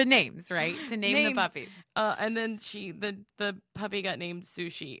 For names, right? To name the puppies. And then the puppy got named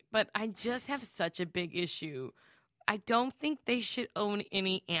Sushi. But I just have such a big issue. I don't think they should own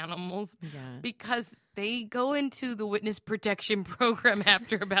any animals because they go into the witness protection program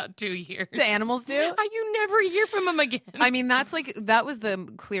after about 2 years. The animals do? You never hear from them again. I mean, that was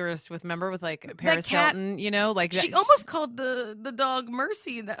the clearest with like Paris Hilton, like she almost called the dog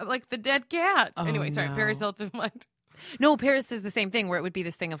Mercy, like the dead cat. Oh, anyway, sorry, no. Paris Hilton. No, Paris is the same thing where it would be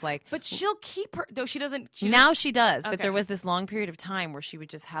this thing of like. But she'll keep her. No, she doesn't. Now she does. But Okay. there was this long period of time where she would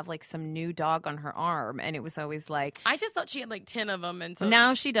just have like some new dog on her arm. And it was always like. I just thought she had like 10 of them. And so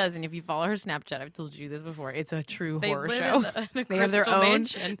now she does. And if you follow her Snapchat, I've told you this before. It's a true horror show. They have their own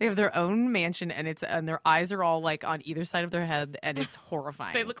mansion. They have their own mansion. And their eyes are all like on either side of their head. And it's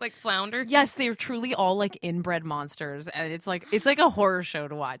horrifying. They look like flounder. Yes, they're truly all like inbred monsters. And it's like a horror show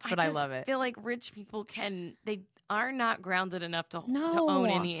to watch. But I love it. I feel like rich people they are not grounded enough to own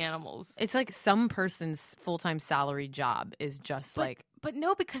any animals. It's like some person's full-time salary job is just But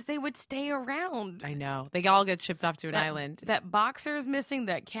no, because they would stay around. I know. They all get shipped off to an island. That boxer's missing.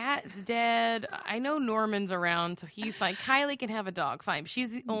 That cat's dead. I know Norman's around, so he's fine. Kylie can have a dog. Fine. She's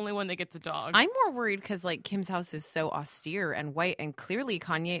the only one that gets a dog. I'm more worried because like Kim's house is so austere and white, and clearly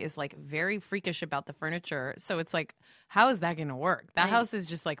Kanye is like very freakish about the furniture. So it's like, how is that going to work? That house is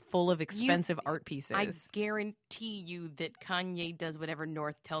just like full of expensive art pieces. I guarantee you that Kanye does whatever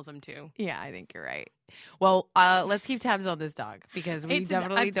North tells him to. Yeah, I think you're right. Well, let's keep tabs on this dog because we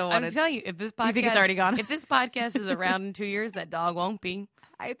definitely don't want to. I'm telling you, if this podcast, you think it's already gone? If this podcast is around in 2 years, that dog won't be.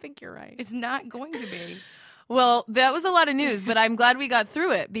 I think you're right. It's not going to be. Well, that was a lot of news, but I'm glad we got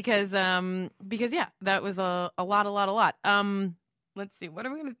through it because yeah, that was a lot. Let's see, what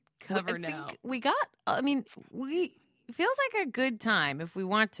are we going to cover now? We feels like a good time if we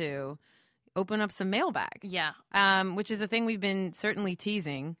want to open up some mailbag. Yeah. Which is a thing we've been certainly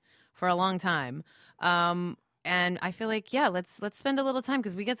teasing for a long time. And I feel like, let's spend a little time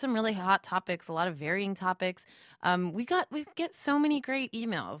because we get some really hot topics, a lot of varying topics. We get so many great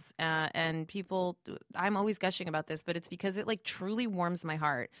emails and people. I'm always gushing about this, but it's because it like truly warms my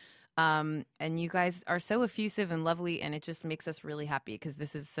heart And you guys are so effusive and lovely, and it just makes us really happy because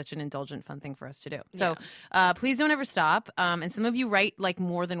this is such an indulgent, fun thing for us to do. So please don't ever stop. And some of you write like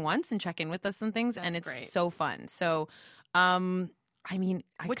more than once and check in with us and things, and it's great. So fun. So, I mean,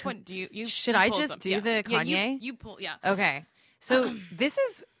 which one do you should I just do the Kanye? Yeah, you pull. Yeah. Okay. So this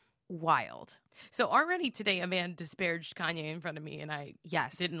is wild. So already today, a man disparaged Kanye in front of me, and I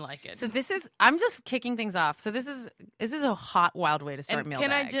didn't like it. So I'm just kicking things off. So this is a hot, wild way to start Mailbag.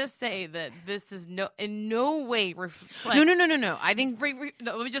 Can I just say that this is in no way reflect... No. I think...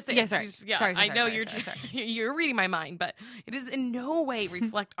 No, let me just say... Yeah, sorry. I know you're reading my mind, but it is in no way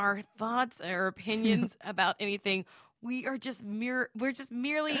reflect our thoughts or opinions about anything. We're just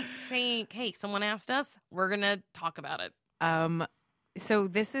merely saying, hey, someone asked us, we're going to talk about it. So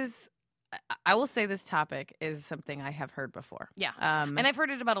this is... I will say this topic is something I have heard before. Yeah. And I've heard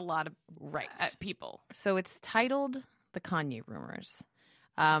it about a lot of people. So it's titled The Kanye Rumors.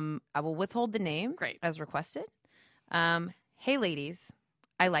 I will withhold the name as requested. Hey, ladies,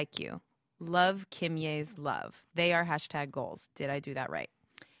 I like you. Love Kim Ye's love. They are #goals. Did I do that right?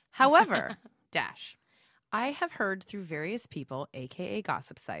 However, I have heard through various people, a.k.a.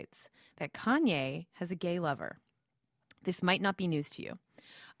 gossip sites, that Kanye has a gay lover. This might not be news to you.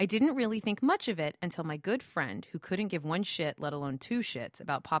 I didn't really think much of it until my good friend, who couldn't give one shit, let alone two shits,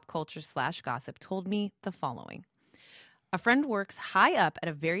 about pop culture / gossip, told me the following. A friend works high up at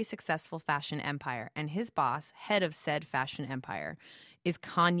a very successful fashion empire, and his boss, head of said fashion empire, is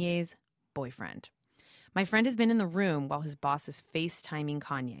Kanye's boyfriend. My friend has been in the room while his boss is FaceTiming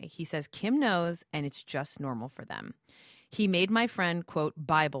Kanye. He says Kim knows, and it's just normal for them. He made my friend, quote,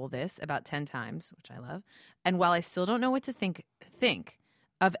 Bible this about 10 times, which I love. And while I still don't know what to think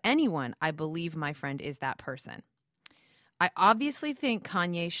of anyone, I believe my friend is that person. I obviously think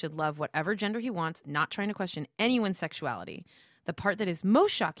Kanye should love whatever gender he wants, not trying to question anyone's sexuality. The part that is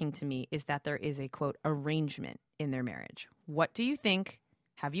most shocking to me is that there is a, quote, arrangement in their marriage. What do you think?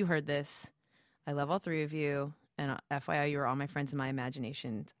 Have you heard this? I love all three of you. And FYI, you are all my friends in my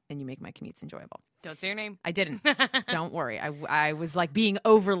imagination, and you make my commutes enjoyable. Don't say your name. I didn't. Don't worry. I was like being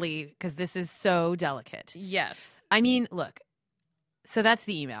overly, because this is so delicate. Yes. I mean, look. So that's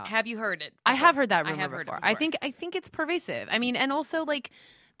the email. Have you heard it before? I have heard that rumor before. I think it's pervasive. I mean, and also like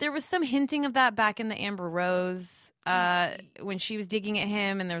there was some hinting of that back in the Amber Rose when she was digging at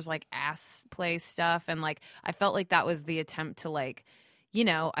him, and there was like ass play stuff, and like I felt like that was the attempt to like, you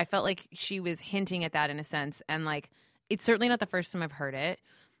know, I felt like she was hinting at that in a sense, and like it's certainly not the first time I've heard it,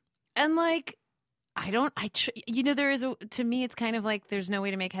 and like there is to me it's kind of like there's no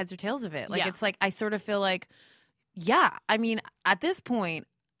way to make heads or tails of it. Like it's like I sort of feel like. Yeah, I mean, at this point,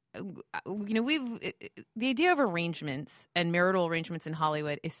 you know, the idea of arrangements and marital arrangements in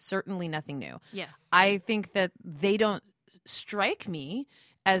Hollywood is certainly nothing new. Yes. I think that they don't strike me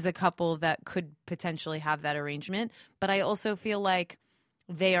as a couple that could potentially have that arrangement, but I also feel like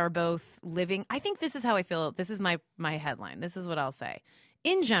they are both living. I think this is how I feel. This is my headline. This is what I'll say.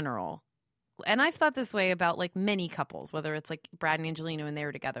 In general, and I've thought this way about like many couples, whether it's like Brad and Angelina when they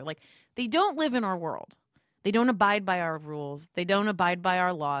were together, like they don't live in our world. They don't abide by our rules. They don't abide by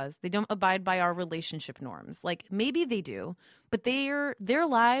our laws. They don't abide by our relationship norms. Like maybe they do, but their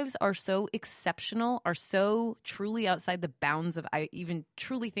lives are so exceptional, are so truly outside the bounds of I even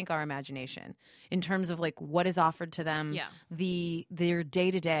truly think our imagination in terms of like what is offered to them, their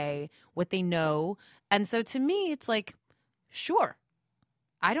day to day, what they know. And so to me, it's like, sure.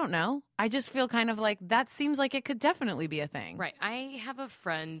 I don't know. I just feel kind of like that seems like it could definitely be a thing. Right. I have a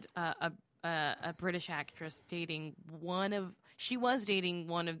friend, a British actress dating one of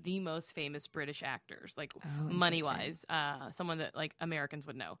the most famous British actors, like money-wise, someone that like Americans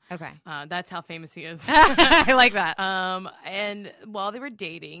would know. Okay. That's how famous he is. I like that. And while they were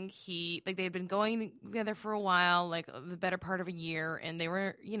dating, they had been going together for a while, like the better part of a year, and they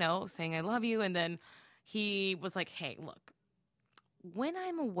were, you know, saying, I love you. And then he was like, hey, look, when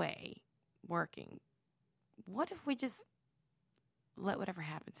I'm away working, what if we just let whatever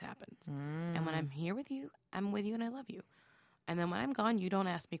happens happen. And when I'm here with you, I'm with you and I love you. And then when I'm gone, you don't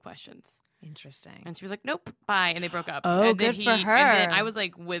ask me questions. Interesting. And she was like, nope, bye. And they broke up. Oh, and good for her. And then I was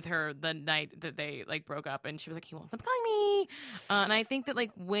like with her the night that they like broke up. And she was like, he won't stop calling me. And I think that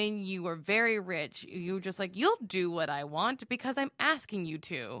like when you are very rich, you're just like, you'll do what I want because I'm asking you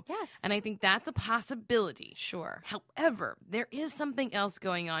to. Yes. And I think that's a possibility. Sure. However, there is something else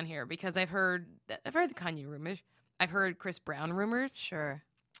going on here because I've heard the Kanye rumors. I've heard Chris Brown rumors. Sure.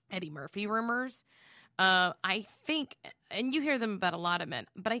 Eddie Murphy rumors. I think, and you hear them about a lot of men,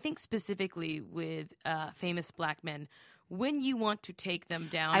 but I think specifically with famous black men, when you want to take them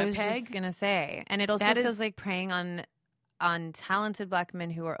down I was just going to say, and it also feels like preying on on talented Black men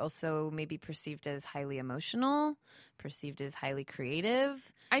who are also maybe perceived as highly emotional, perceived as highly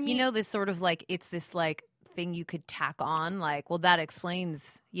creative. I mean, this sort of like, it's this like thing you could tack on, like, well, that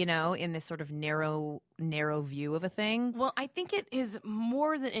explains, in this sort of narrow view of a thing. Well, I think it is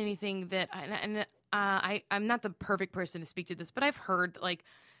more than anything that, I'm not the perfect person to speak to this, but I've heard like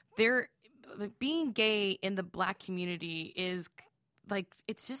being gay in the Black community is like,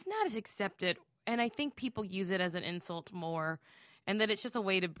 it's just not as accepted. And I think people use it as an insult more, and that it's just a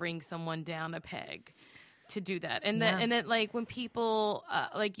way to bring someone down a peg to do that. And that like when people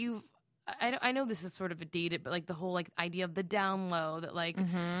I know this is sort of a dated, but like the whole like idea of the down low, that like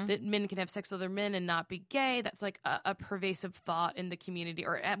that men can have sex with other men and not be gay. That's like a pervasive thought in the community,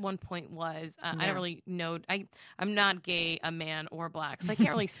 or at one point was. I don't really know. I'm not gay, a man, or Black, so I can't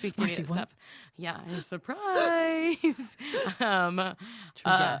really speak to any of that stuff. Yeah, surprise.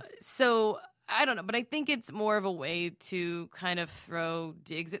 So I don't know, but I think it's more of a way to kind of throw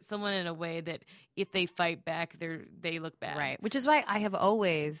digs at someone in a way that if they fight back, they look bad. Right, which is why I have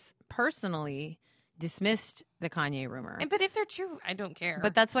always personally dismissed the Kanye rumor. But if they're true, I don't care.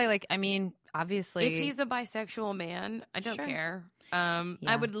 But that's why, like, I mean, obviously, if he's a bisexual man, I don't care.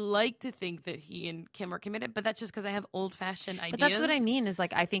 I would like to think that he and Kim are committed, but that's just because I have old-fashioned ideas. But that's what I mean, is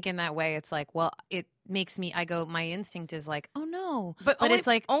like, I think in that way, it's like, well, it makes me, my instinct is like, oh no. But it's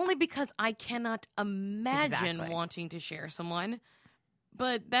like, only because I cannot imagine wanting to share someone.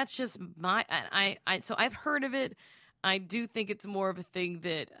 But that's just so I've heard of it. I do think it's more of a thing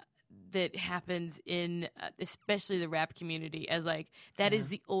that happens in especially the rap community, as like that is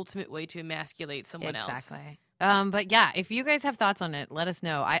the ultimate way to emasculate someone else. Exactly. But yeah, if you guys have thoughts on it, let us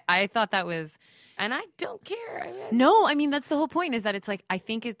know. I thought that was, and I don't care. No, I mean that's the whole point. Is that it's like, I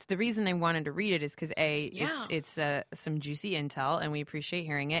think it's the reason I wanted to read it is because it's some juicy intel, and we appreciate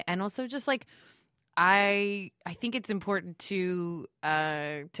hearing it, and also just like. I think it's important to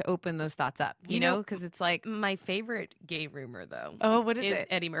open those thoughts up, you know, because it's like my favorite gay rumor though. Oh, what is it?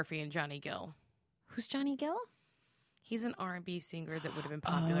 Eddie Murphy and Johnny Gill. Who's Johnny Gill? He's an R&B singer that would have been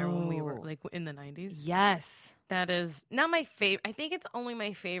popular when we were like in the 90s. Yes, that is not my favorite. I think it's only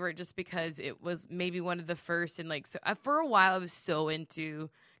my favorite just because it was maybe one of the first, and like so for a while I was so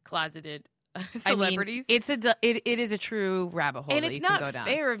into closeted celebrities. I mean, it is a true rabbit hole, and it's that you not can go down.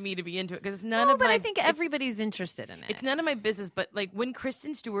 Fair of me to be into it because it's none of my. But I think everybody's interested in it. It's none of my business. But like when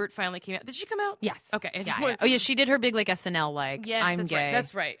Kristen Stewart finally came out, did she come out? Yes. Okay. Yeah. Oh yeah, she did her big like SNL like. Yes, I'm that's gay. Right.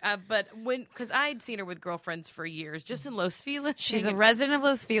 That's right. But because I'd seen her with girlfriends for years, just in Los Feliz. She's a resident of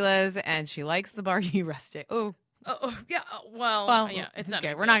Los Feliz, and she likes the bar you rested. Oh. Oh yeah, well, yeah, it's not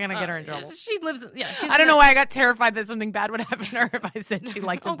okay. We're not gonna get her in trouble. She lives. Yeah, I don't know why I got terrified that something bad would happen to her if I said she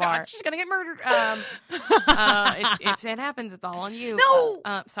liked a bar. God, she's gonna get murdered. If it happens, it's all on you. No,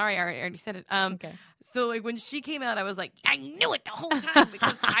 sorry, I already said it. Okay. So like when she came out, I was like, I knew it the whole time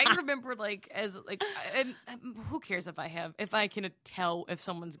because I remember like as like, and who cares if I can tell if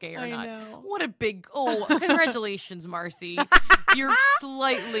someoe's gay or not? Know. What a big congratulations, Marcy. You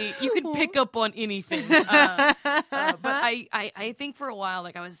can pick up on anything. But I think for a while,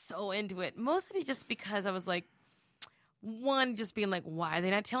 like I was so into it, mostly just because I was like, one, just being like, why are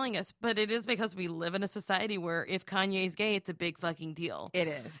they not telling us? But it is because we live in a society where if Kanye's gay, it's a big fucking deal. It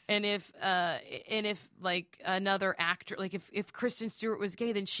is. And if like another actor, like if Kristen Stewart was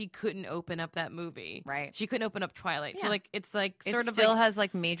gay, then she couldn't open up that movie. Right. She couldn't open up Twilight. Yeah. So like it's like sort of still has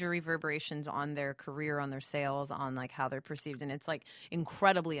like major reverberations on their career, on their sales, on like how they're perceived, and it's like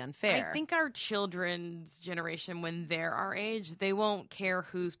incredibly unfair. I think our children's generation, when they're our age, they won't care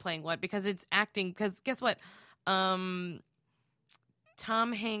who's playing what because it's acting. Because guess what? Tom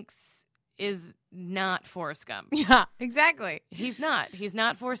Hanks is not Forrest Gump. Yeah, exactly. He's not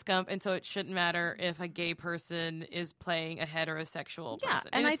Forrest Gump, and so it shouldn't matter if a gay person is playing a heterosexual person.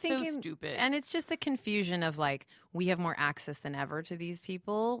 And it's I think so stupid. And it's just the confusion of like we have more access than ever to these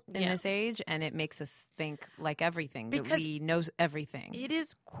people in this age, and it makes us think like everything because that we know everything. It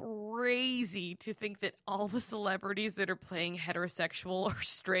is crazy to think that all the celebrities that are playing heterosexual are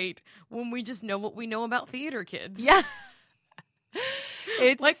straight when we just know what we know about theater kids. Yeah.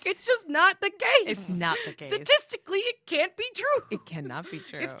 It's just not the case. It's not the case. Statistically, it can't be true. It cannot be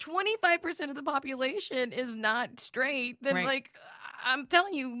true. If 25% of the population is not straight, then like I'm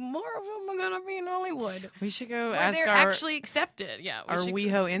telling you, more of them are going to be in Hollywood. We should go ask they're actually accepted. Yeah, our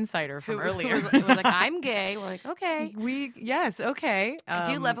WeHo insider from earlier. It was like, I'm gay. We're like, okay. Yes, okay.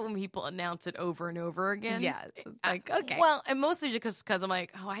 I do love it when people announce it over and over again. Yeah, like, okay. Well, and mostly just because I'm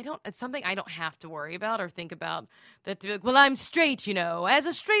like, it's something I don't have to worry about or think about. That to be like, well, I'm straight, as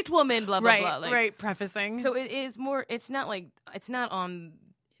a straight woman, blah, blah, blah. Like, right, prefacing. So it is more, it's not on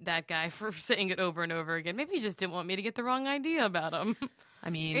that guy for saying it over and over again. Maybe he just didn't want me to get the wrong idea about him. I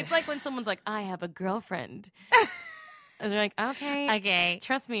mean, it's like when someone's like, I have a girlfriend. And they're like, okay.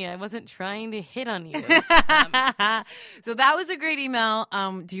 Trust me, I wasn't trying to hit on you. So that was a great email.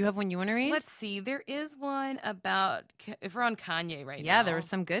 Do you have one you want to read? Let's see. There is one about, if we're on Kanye right now. Yeah, there were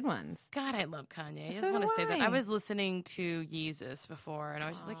some good ones. God, I love Kanye. I just want to say that. I was listening to Yeezus before, and I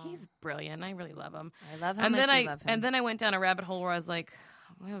was just like, he's brilliant. I really love him. I love him. And then I went down a rabbit hole where I was like,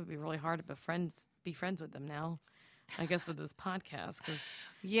 well, it would be really hard to be friends with them now. I guess with this podcast, because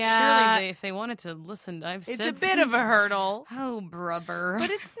surely if they wanted to listen, it's a bit of a hurdle. Oh, brother. But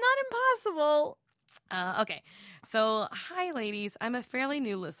it's not impossible. Okay. So, hi, ladies. I'm a fairly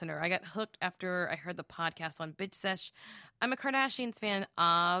new listener. I got hooked after I heard the podcast on Bitch Sesh. I'm a Kardashians fan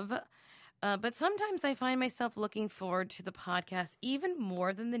but sometimes I find myself looking forward to the podcast even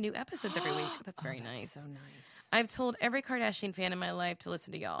more than the new episodes every week. That's very nice. So nice. I've told every Kardashian fan in my life to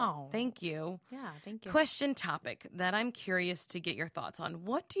listen to y'all. Thank you. Yeah, thank you. Question topic that I'm curious to get your thoughts on.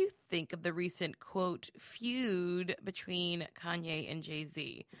 What do you think of the recent, quote, feud between Kanye and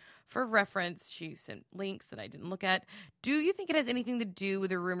Jay-Z? For reference, she sent links that I didn't look at. Do you think it has anything to do with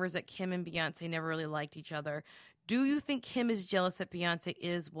the rumors that Kim and Beyonce never really liked each other? Do you think Kim is jealous that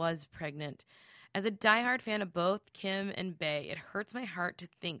Beyonce was pregnant? As a diehard fan of both Kim and Bey, it hurts my heart to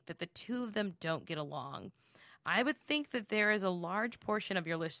think that the two of them don't get along. I would think that there is a large portion of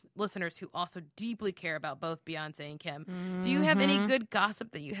your listeners who also deeply care about both Beyonce and Kim. Mm-hmm. Do you have any good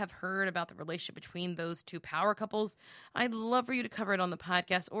gossip that you have heard about the relationship between those two power couples? I'd love for you to cover it on the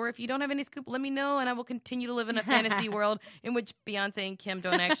podcast. Or if you don't have any scoop, let me know, and I will continue to live in a fantasy world in which Beyonce and Kim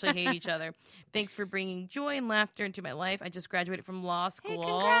don't actually hate each other. Thanks for bringing joy and laughter into my life. I just graduated from law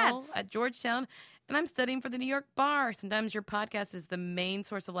school at Georgetown, and I'm studying for the New York bar. Sometimes your podcast is the main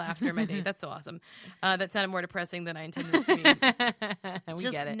source of laughter in my day. That's so awesome. That sounded more depressing than I intended it to be.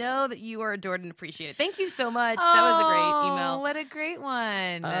 Just know that you are adored and appreciated. Thank you so much. That was a great email. What a great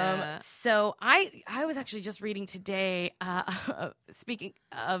one. So I was actually just reading today, speaking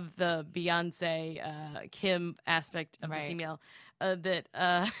of the Beyonce Kim aspect of this email, that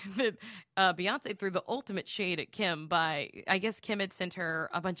Beyonce threw the ultimate shade at Kim by, I guess Kim had sent her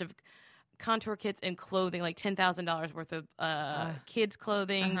a bunch of contour kits and clothing, like $10,000 worth of kids'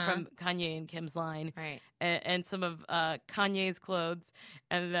 clothing from Kanye and Kim's line, right? And some of Kanye's clothes,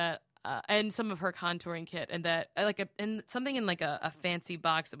 and that and some of her contouring kit, and that and something in like a fancy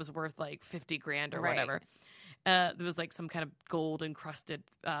box that was worth like $50,000 or whatever. There was like some kind of gold encrusted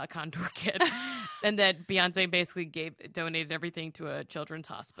contour kit, and that Beyonce basically donated everything to a children's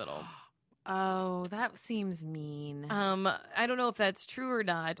hospital. Oh, that seems mean. I don't know if that's true or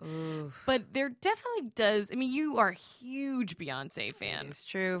not, Oof. but there definitely does. I mean, you are a huge Beyonce fan. It's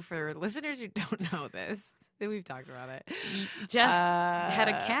true. For listeners who don't know this, we've talked about it. Just had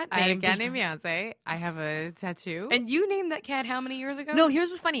a cat named Beyonce. I have a tattoo. And you named that cat how many years ago? No, here's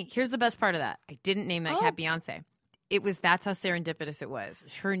what's funny. Here's the best part of that. I didn't name that cat Beyonce. That's how serendipitous it was.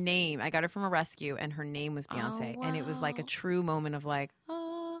 Her name, I got her from a rescue, and her name was Beyonce. Oh, wow. And it was like a true moment of like,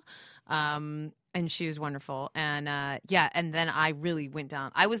 and she was wonderful. And and then I really went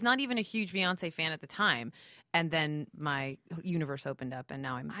down. I was not even a huge Beyonce fan at the time. And then my universe opened up, and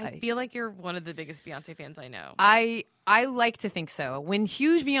now I feel like you're one of the biggest Beyonce fans I know. I like to think so. When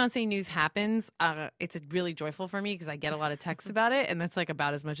huge Beyonce news happens, it's really joyful for me because I get a lot of texts about it, and that's like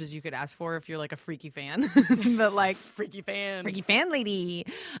about as much as you could ask for if you're like a freaky fan. But like freaky fan lady.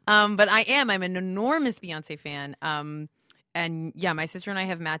 But I'm an enormous Beyonce fan. And yeah, my sister and I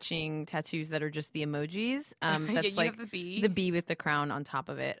have matching tattoos that are just the emojis. That's like the bee with the crown on top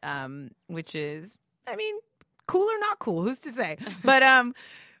of it, which is, I mean, cool or not cool, who's to say? But so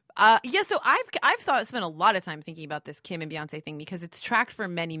I've spent a lot of time thinking about this Kim and Beyonce thing because it's tracked for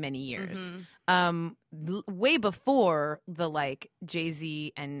many, many years. Way before the like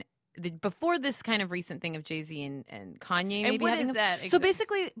Jay-Z and before this kind of recent thing of Jay-Z and Kanye. And what is that? So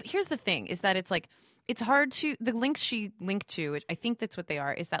basically, here's the thing: is that it's like. It's hard to, the links she linked to, which I think that's what they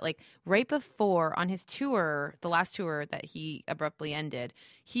are, is that like right before on his tour, the last tour that he abruptly ended,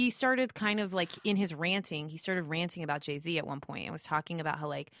 he started kind of like in his ranting, he started ranting about Jay-Z at one point and was talking about how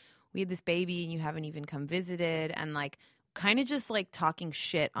like we had this baby and you haven't even come visited, and like kind of just like talking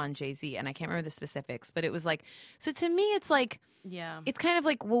shit on Jay-Z. And I can't remember the specifics, but it was like, so to me, it's like, yeah, it's kind of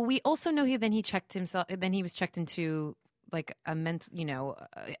like, well, we also know then he checked himself, then he was checked into like a mental,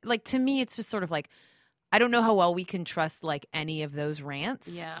 like to me, it's just sort of like, I don't know how well we can trust like any of those rants.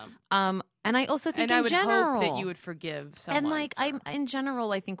 Yeah. And I also think I would general, hope that you would forgive someone. And like in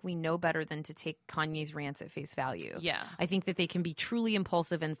general, I think we know better than to take Kanye's rants at face value. Yeah. I think that they can be truly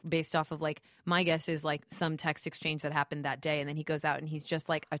impulsive and based off of like, my guess is like some text exchange that happened that day, and then he goes out and he's just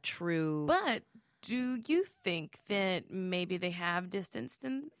like a true. But do you think that maybe they have distanced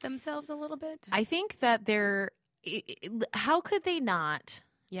themselves a little bit? I think that how could they not?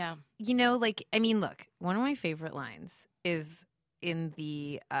 Yeah. You know, like, I mean, look, one of my favorite lines is in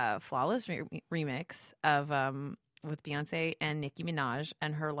the Flawless remix of with Beyonce and Nicki Minaj,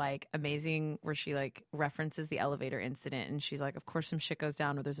 and her like amazing where she like references the elevator incident, and she's like, of course some shit goes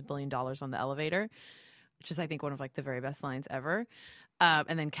down or there's $1 billion on the elevator, which is I think one of like the very best lines ever.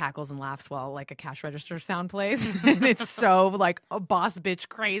 And then cackles and laughs while like a cash register sound plays. And it's so like a boss bitch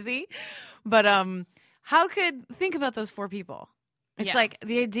crazy. But think about those 4 people. It's like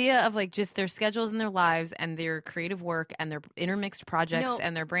the idea of like just their schedules and their lives and their creative work and their intermixed projects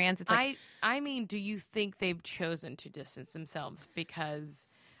and their brands. It's like, I mean, do you think they've chosen to distance themselves? Because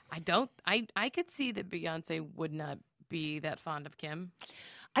I could see that Beyonce would not be that fond of Kim.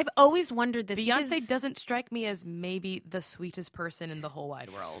 I've always wondered this. Beyonce doesn't strike me as maybe the sweetest person in the whole wide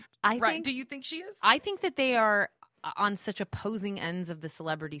world. Do you think she is? I think that they are on such opposing ends of the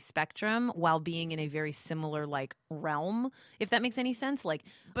celebrity spectrum while being in a very similar like realm, if that makes any sense. Like,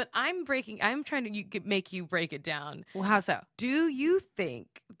 but I'm trying to make you break it down. Well, how so? Do you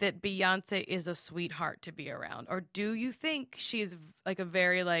think that Beyonce is a sweetheart to be around, or do you think she's like a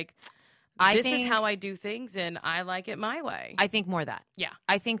very like, this is how I do things and I like it my way? I think more that. Yeah.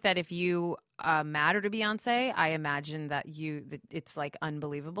 I think that if you matter to Beyonce, I imagine that it's like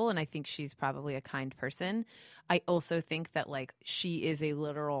unbelievable, and I think she's probably a kind person. I also think that like she is a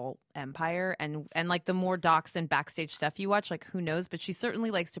literal empire, and like the more docs and backstage stuff you watch, like who knows, but she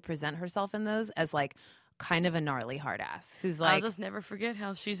certainly likes to present herself in those as like kind of a gnarly hard ass who's like, I'll just never forget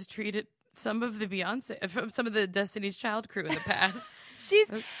how she's treated some of the Destiny's Child crew in the past.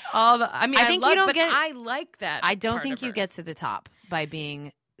 She's all the. I mean, I like that. I don't think you get to the top by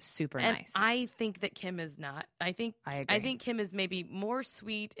being super nice. I think that Kim is not. I think Kim is maybe more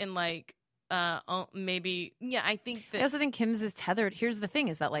sweet and like maybe I think that. I also think Kim's is tethered. Here's the thing: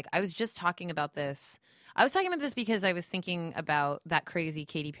 is that like I was just talking about this. I was talking about this because I was thinking about that crazy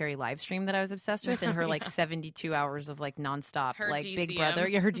Katy Perry live stream that I was obsessed with, and her like 72 hours of like nonstop her like DCM. Big Brother,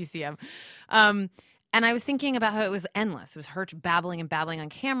 her DCM. And I was thinking about how it was endless. It was her babbling on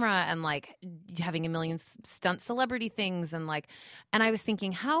camera and like having a million stunt celebrity things and I was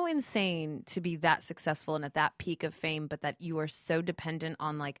thinking how insane to be that successful and at that peak of fame, but that you are so dependent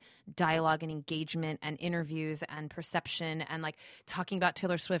on like dialogue and engagement and interviews and perception and like talking about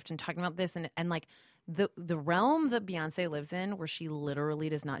Taylor Swift and talking about this and like the realm that Beyonce lives in, where she literally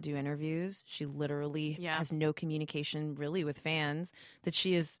does not do interviews, she literally has no communication really with fans, that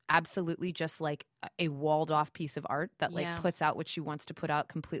she is absolutely just like a walled off piece of art that like puts out what she wants to put out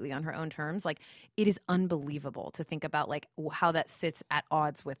completely on her own terms. Like it is unbelievable to think about like how that sits at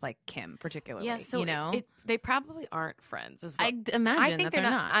odds with like Kim particularly. Yeah, so you know, they probably aren't friends as well. I imagine I think that they're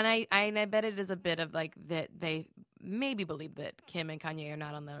not. And I bet it is a bit of like that they maybe believe that Kim and Kanye are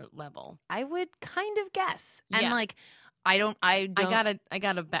not on their level. I would kind of guess. And like I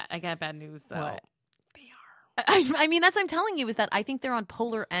got bad news though. What? I mean, that's what I'm telling you, is that I think they're on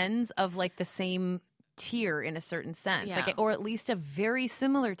polar ends of like the same tier in a certain sense, like, or at least a very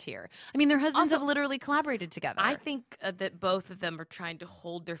similar tier. I mean, their husbands have literally collaborated together. I think that both of them are trying to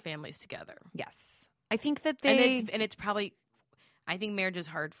hold their families together. Yes, I think that it's probably. I think marriage is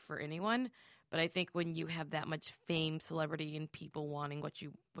hard for anyone, but I think when you have that much fame, celebrity, and people wanting what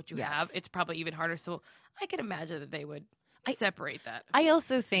you have, it's probably even harder. So I can imagine that they would separate that. I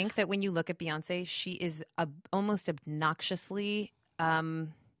also think that when you look at Beyonce, she is almost obnoxiously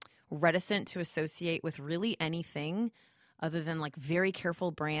reticent to associate with really anything other than like very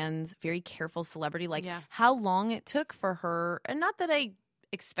careful brands, very careful celebrity. Like how long it took for her, and not that I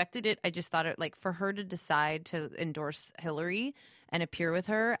expected it, I just thought it like for her to decide to endorse Hillary and appear with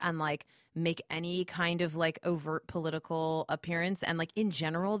her and like make any kind of like overt political appearance, and like in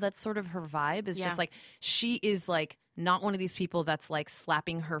general that's sort of her vibe is just like she is like not one of these people that's like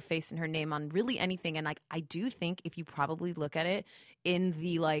slapping her face and her name on really anything. And like I do think if you probably look at it in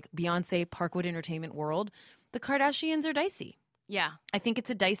the like Beyonce Parkwood Entertainment world, the Kardashians are dicey. Yeah, I think it's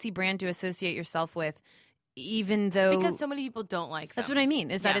a dicey brand to associate yourself with, even though because so many people don't like them. That's what I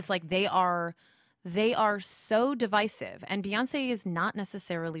mean, is that it's like they are so divisive, and Beyonce is not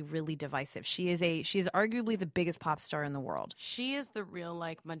necessarily really divisive. She is arguably the biggest pop star in the world. She is the real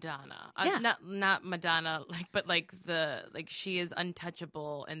like Madonna. Not Madonna, but she is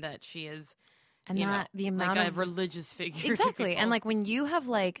untouchable, and that she is the amount like of a religious figure. Exactly. And like when you have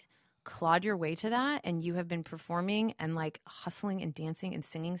like clawed your way to that, and you have been performing and like hustling and dancing and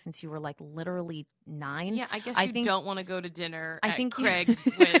singing since you were like literally 9. Yeah, I guess you don't want to go to dinner at Craig's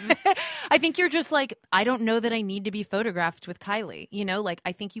with. I think you're just like, I don't know that I need to be photographed with Kylie. You know, like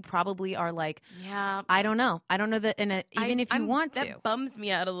I think you probably are like, yeah, I don't know that even if you want to. That bums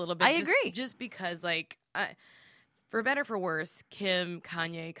me out a little bit. I agree. Just because like for better for worse, Kim,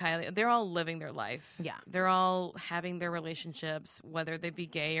 Kanye, Kylie, they're all living their life. Yeah. They're all having their relationships, whether they be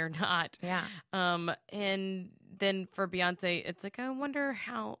gay or not. Yeah. And then for Beyonce, it's like, I wonder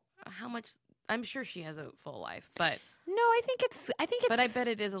how much, I'm sure she has a full life, but. No, I think it's. But I bet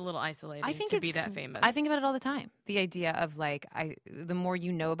it is a little isolating to be that famous. I think about it all the time. The idea of like, the more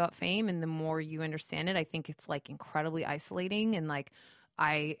you know about fame and the more you understand it, I think it's like incredibly isolating and like,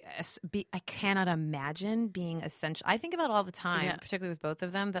 I cannot imagine being essential. I think about it all the time, particularly with both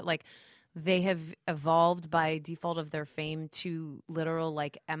of them, that like they have evolved by default of their fame to literal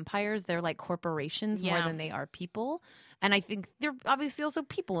like empires. They're like corporations more than they are people. And I think they're obviously also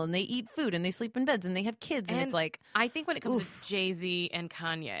people, and they eat food, and they sleep in beds, and they have kids, and it's like... I think when it comes to Jay-Z and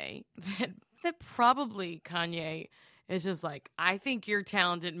Kanye, that probably Kanye is just like, I think you're a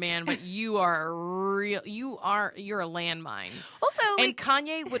talented man, but you're a landmine. Also, and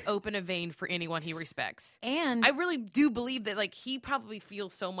Kanye would open a vein for anyone he respects. And I really do believe that like he probably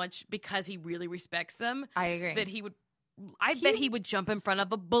feels so much because he really respects them. I agree. That he would... I bet he would jump in front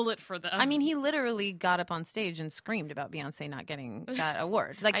of a bullet for them. I mean, he literally got up on stage and screamed about Beyonce not getting that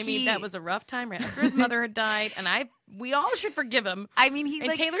award. Like, I mean, that was a rough time right after his mother had died, and we all should forgive him. I mean,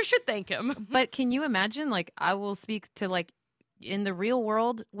 Taylor should thank him. But can you imagine? Like, I will speak to like in the real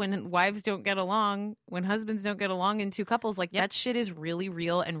world when wives don't get along, when husbands don't get along in two couples, like that shit is really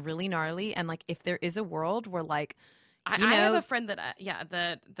real and really gnarly. And like, if there is a world where like. I have a friend that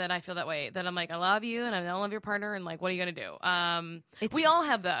I feel that way, that I'm like, I love you and I don't love your partner, and like, what are you gonna do? We all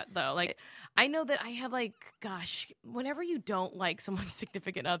have that though. Like, I know that I have like, gosh, whenever you don't like someone's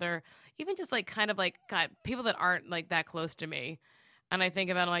significant other, even just like kind of like people that aren't like that close to me, and I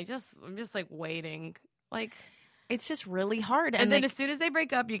think about it, I'm just like waiting, like. It's just really hard. And then as soon as they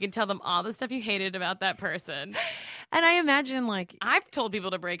break up, you can tell them all the stuff you hated about that person. And I imagine, like... I've told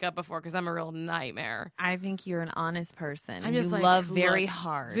people to break up before because I'm a real nightmare. I think you're an honest person. I'm just you like, love very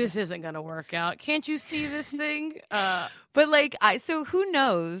hard. This isn't going to work out. Can't you see this thing? But, like, so who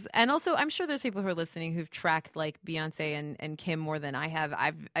knows? And also, I'm sure there's people who are listening who've tracked, like, Beyonce and Kim more than I have.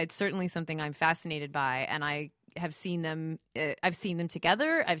 It's certainly something I'm fascinated by, and I have seen them. I've seen them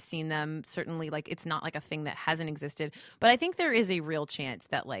together. I've seen them certainly, like, it's not like a thing that hasn't existed. But I think there is a real chance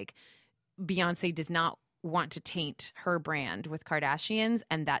that like Beyonce does not want to taint her brand with Kardashians,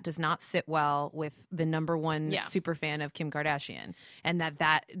 and that does not sit well with the number one super fan of Kim Kardashian, and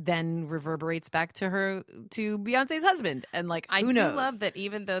that then reverberates back to Beyonce's husband. And like, who knows? I do love that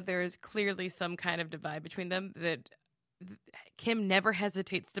even though there is clearly some kind of divide between them, that Kim never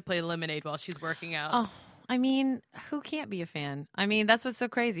hesitates to play Lemonade while she's working out. Oh. I mean, who can't be a fan? I mean, that's what's so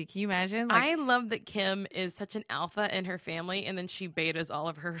crazy. Can you imagine? Like, I love that Kim is such an alpha in her family, and then she betas all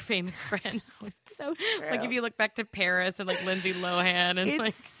of her famous friends. It's so true. Like, if you look back to Paris and like Lindsay Lohan, and it's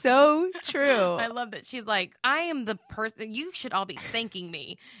like, so true. I love that she's like, I am the person you should all be thanking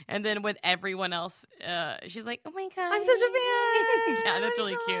me. And then with everyone else, she's like, oh my god, I'm such a fan. Yeah, that's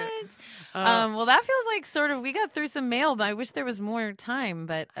really cute. Well, that feels like sort of we got through some mail, but I wish there was more time.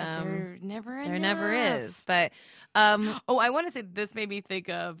 But there never is. But I want to say this made me think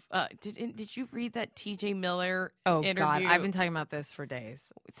of did you read that TJ Miller interview? God, I've been talking about this for days.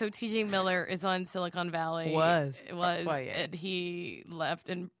 So TJ Miller is on Silicon Valley. And he left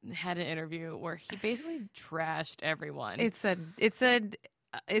and had an interview where he basically trashed everyone. It's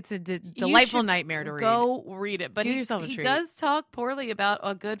a delightful nightmare to read. Go read it. But Do yourself a treat. He does talk poorly about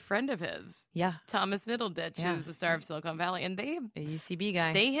a good friend of his. Yeah. Thomas Middleditch, who's the star of Silicon Valley. And a UCB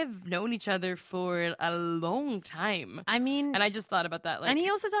guy. They have known each other for a long time. I mean... And I just thought about that. Like, and he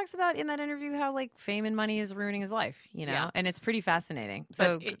also talks about in that interview how like fame and money is ruining his life, you know? Yeah. And it's pretty fascinating.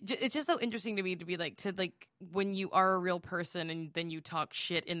 So it's just so interesting to me to be like, when you are a real person and then you talk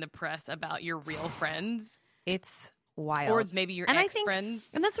shit in the press about your real friends. It's... wild. Or maybe your ex-friends.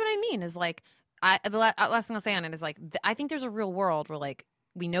 And that's what I mean is like, the last thing I'll say on it is like, I think there's a real world where like,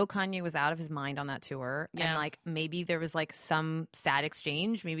 we know Kanye was out of his mind on that tour. Yeah. And like, maybe there was like some sad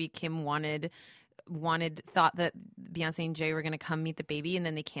exchange. Maybe Kim thought that Beyonce and Jay were going to come meet the baby, and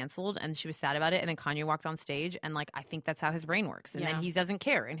then they canceled, and she was sad about it. And then Kanye walked on stage, and like, I think that's how his brain works. And then he doesn't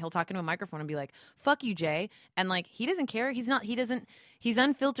care, and he'll talk into a microphone and be like, fuck you, Jay. And like, he doesn't care. He's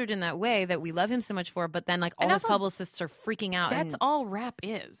unfiltered in that way that we love him so much for, but then like all his publicists are freaking out. That's all rap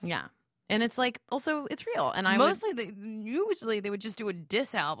is. Yeah. And it's like, also, it's real. And usually they would just do a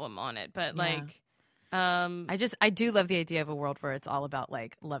diss album on it, but I do love the idea of a world where it's all about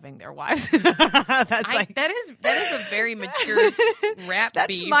like loving their wives. That is a very mature rap. That's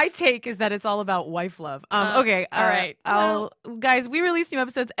beef. My take is that it's all about wife love. Okay, all right. Guys, we release new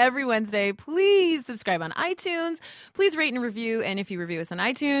episodes every Wednesday. Please subscribe on iTunes. Please rate and review. And if you review us on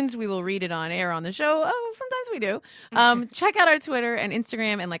iTunes, we will read it on air on the show. Oh, sometimes we do. Check out our Twitter and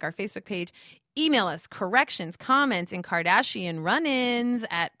Instagram and like our Facebook page. Email us corrections, comments, and Kardashian run-ins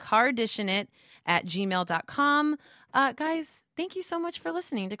at Kardashianit@gmail.com. Guys, thank you so much for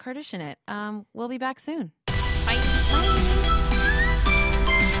listening to Kardashian It. We'll be back soon. Bye.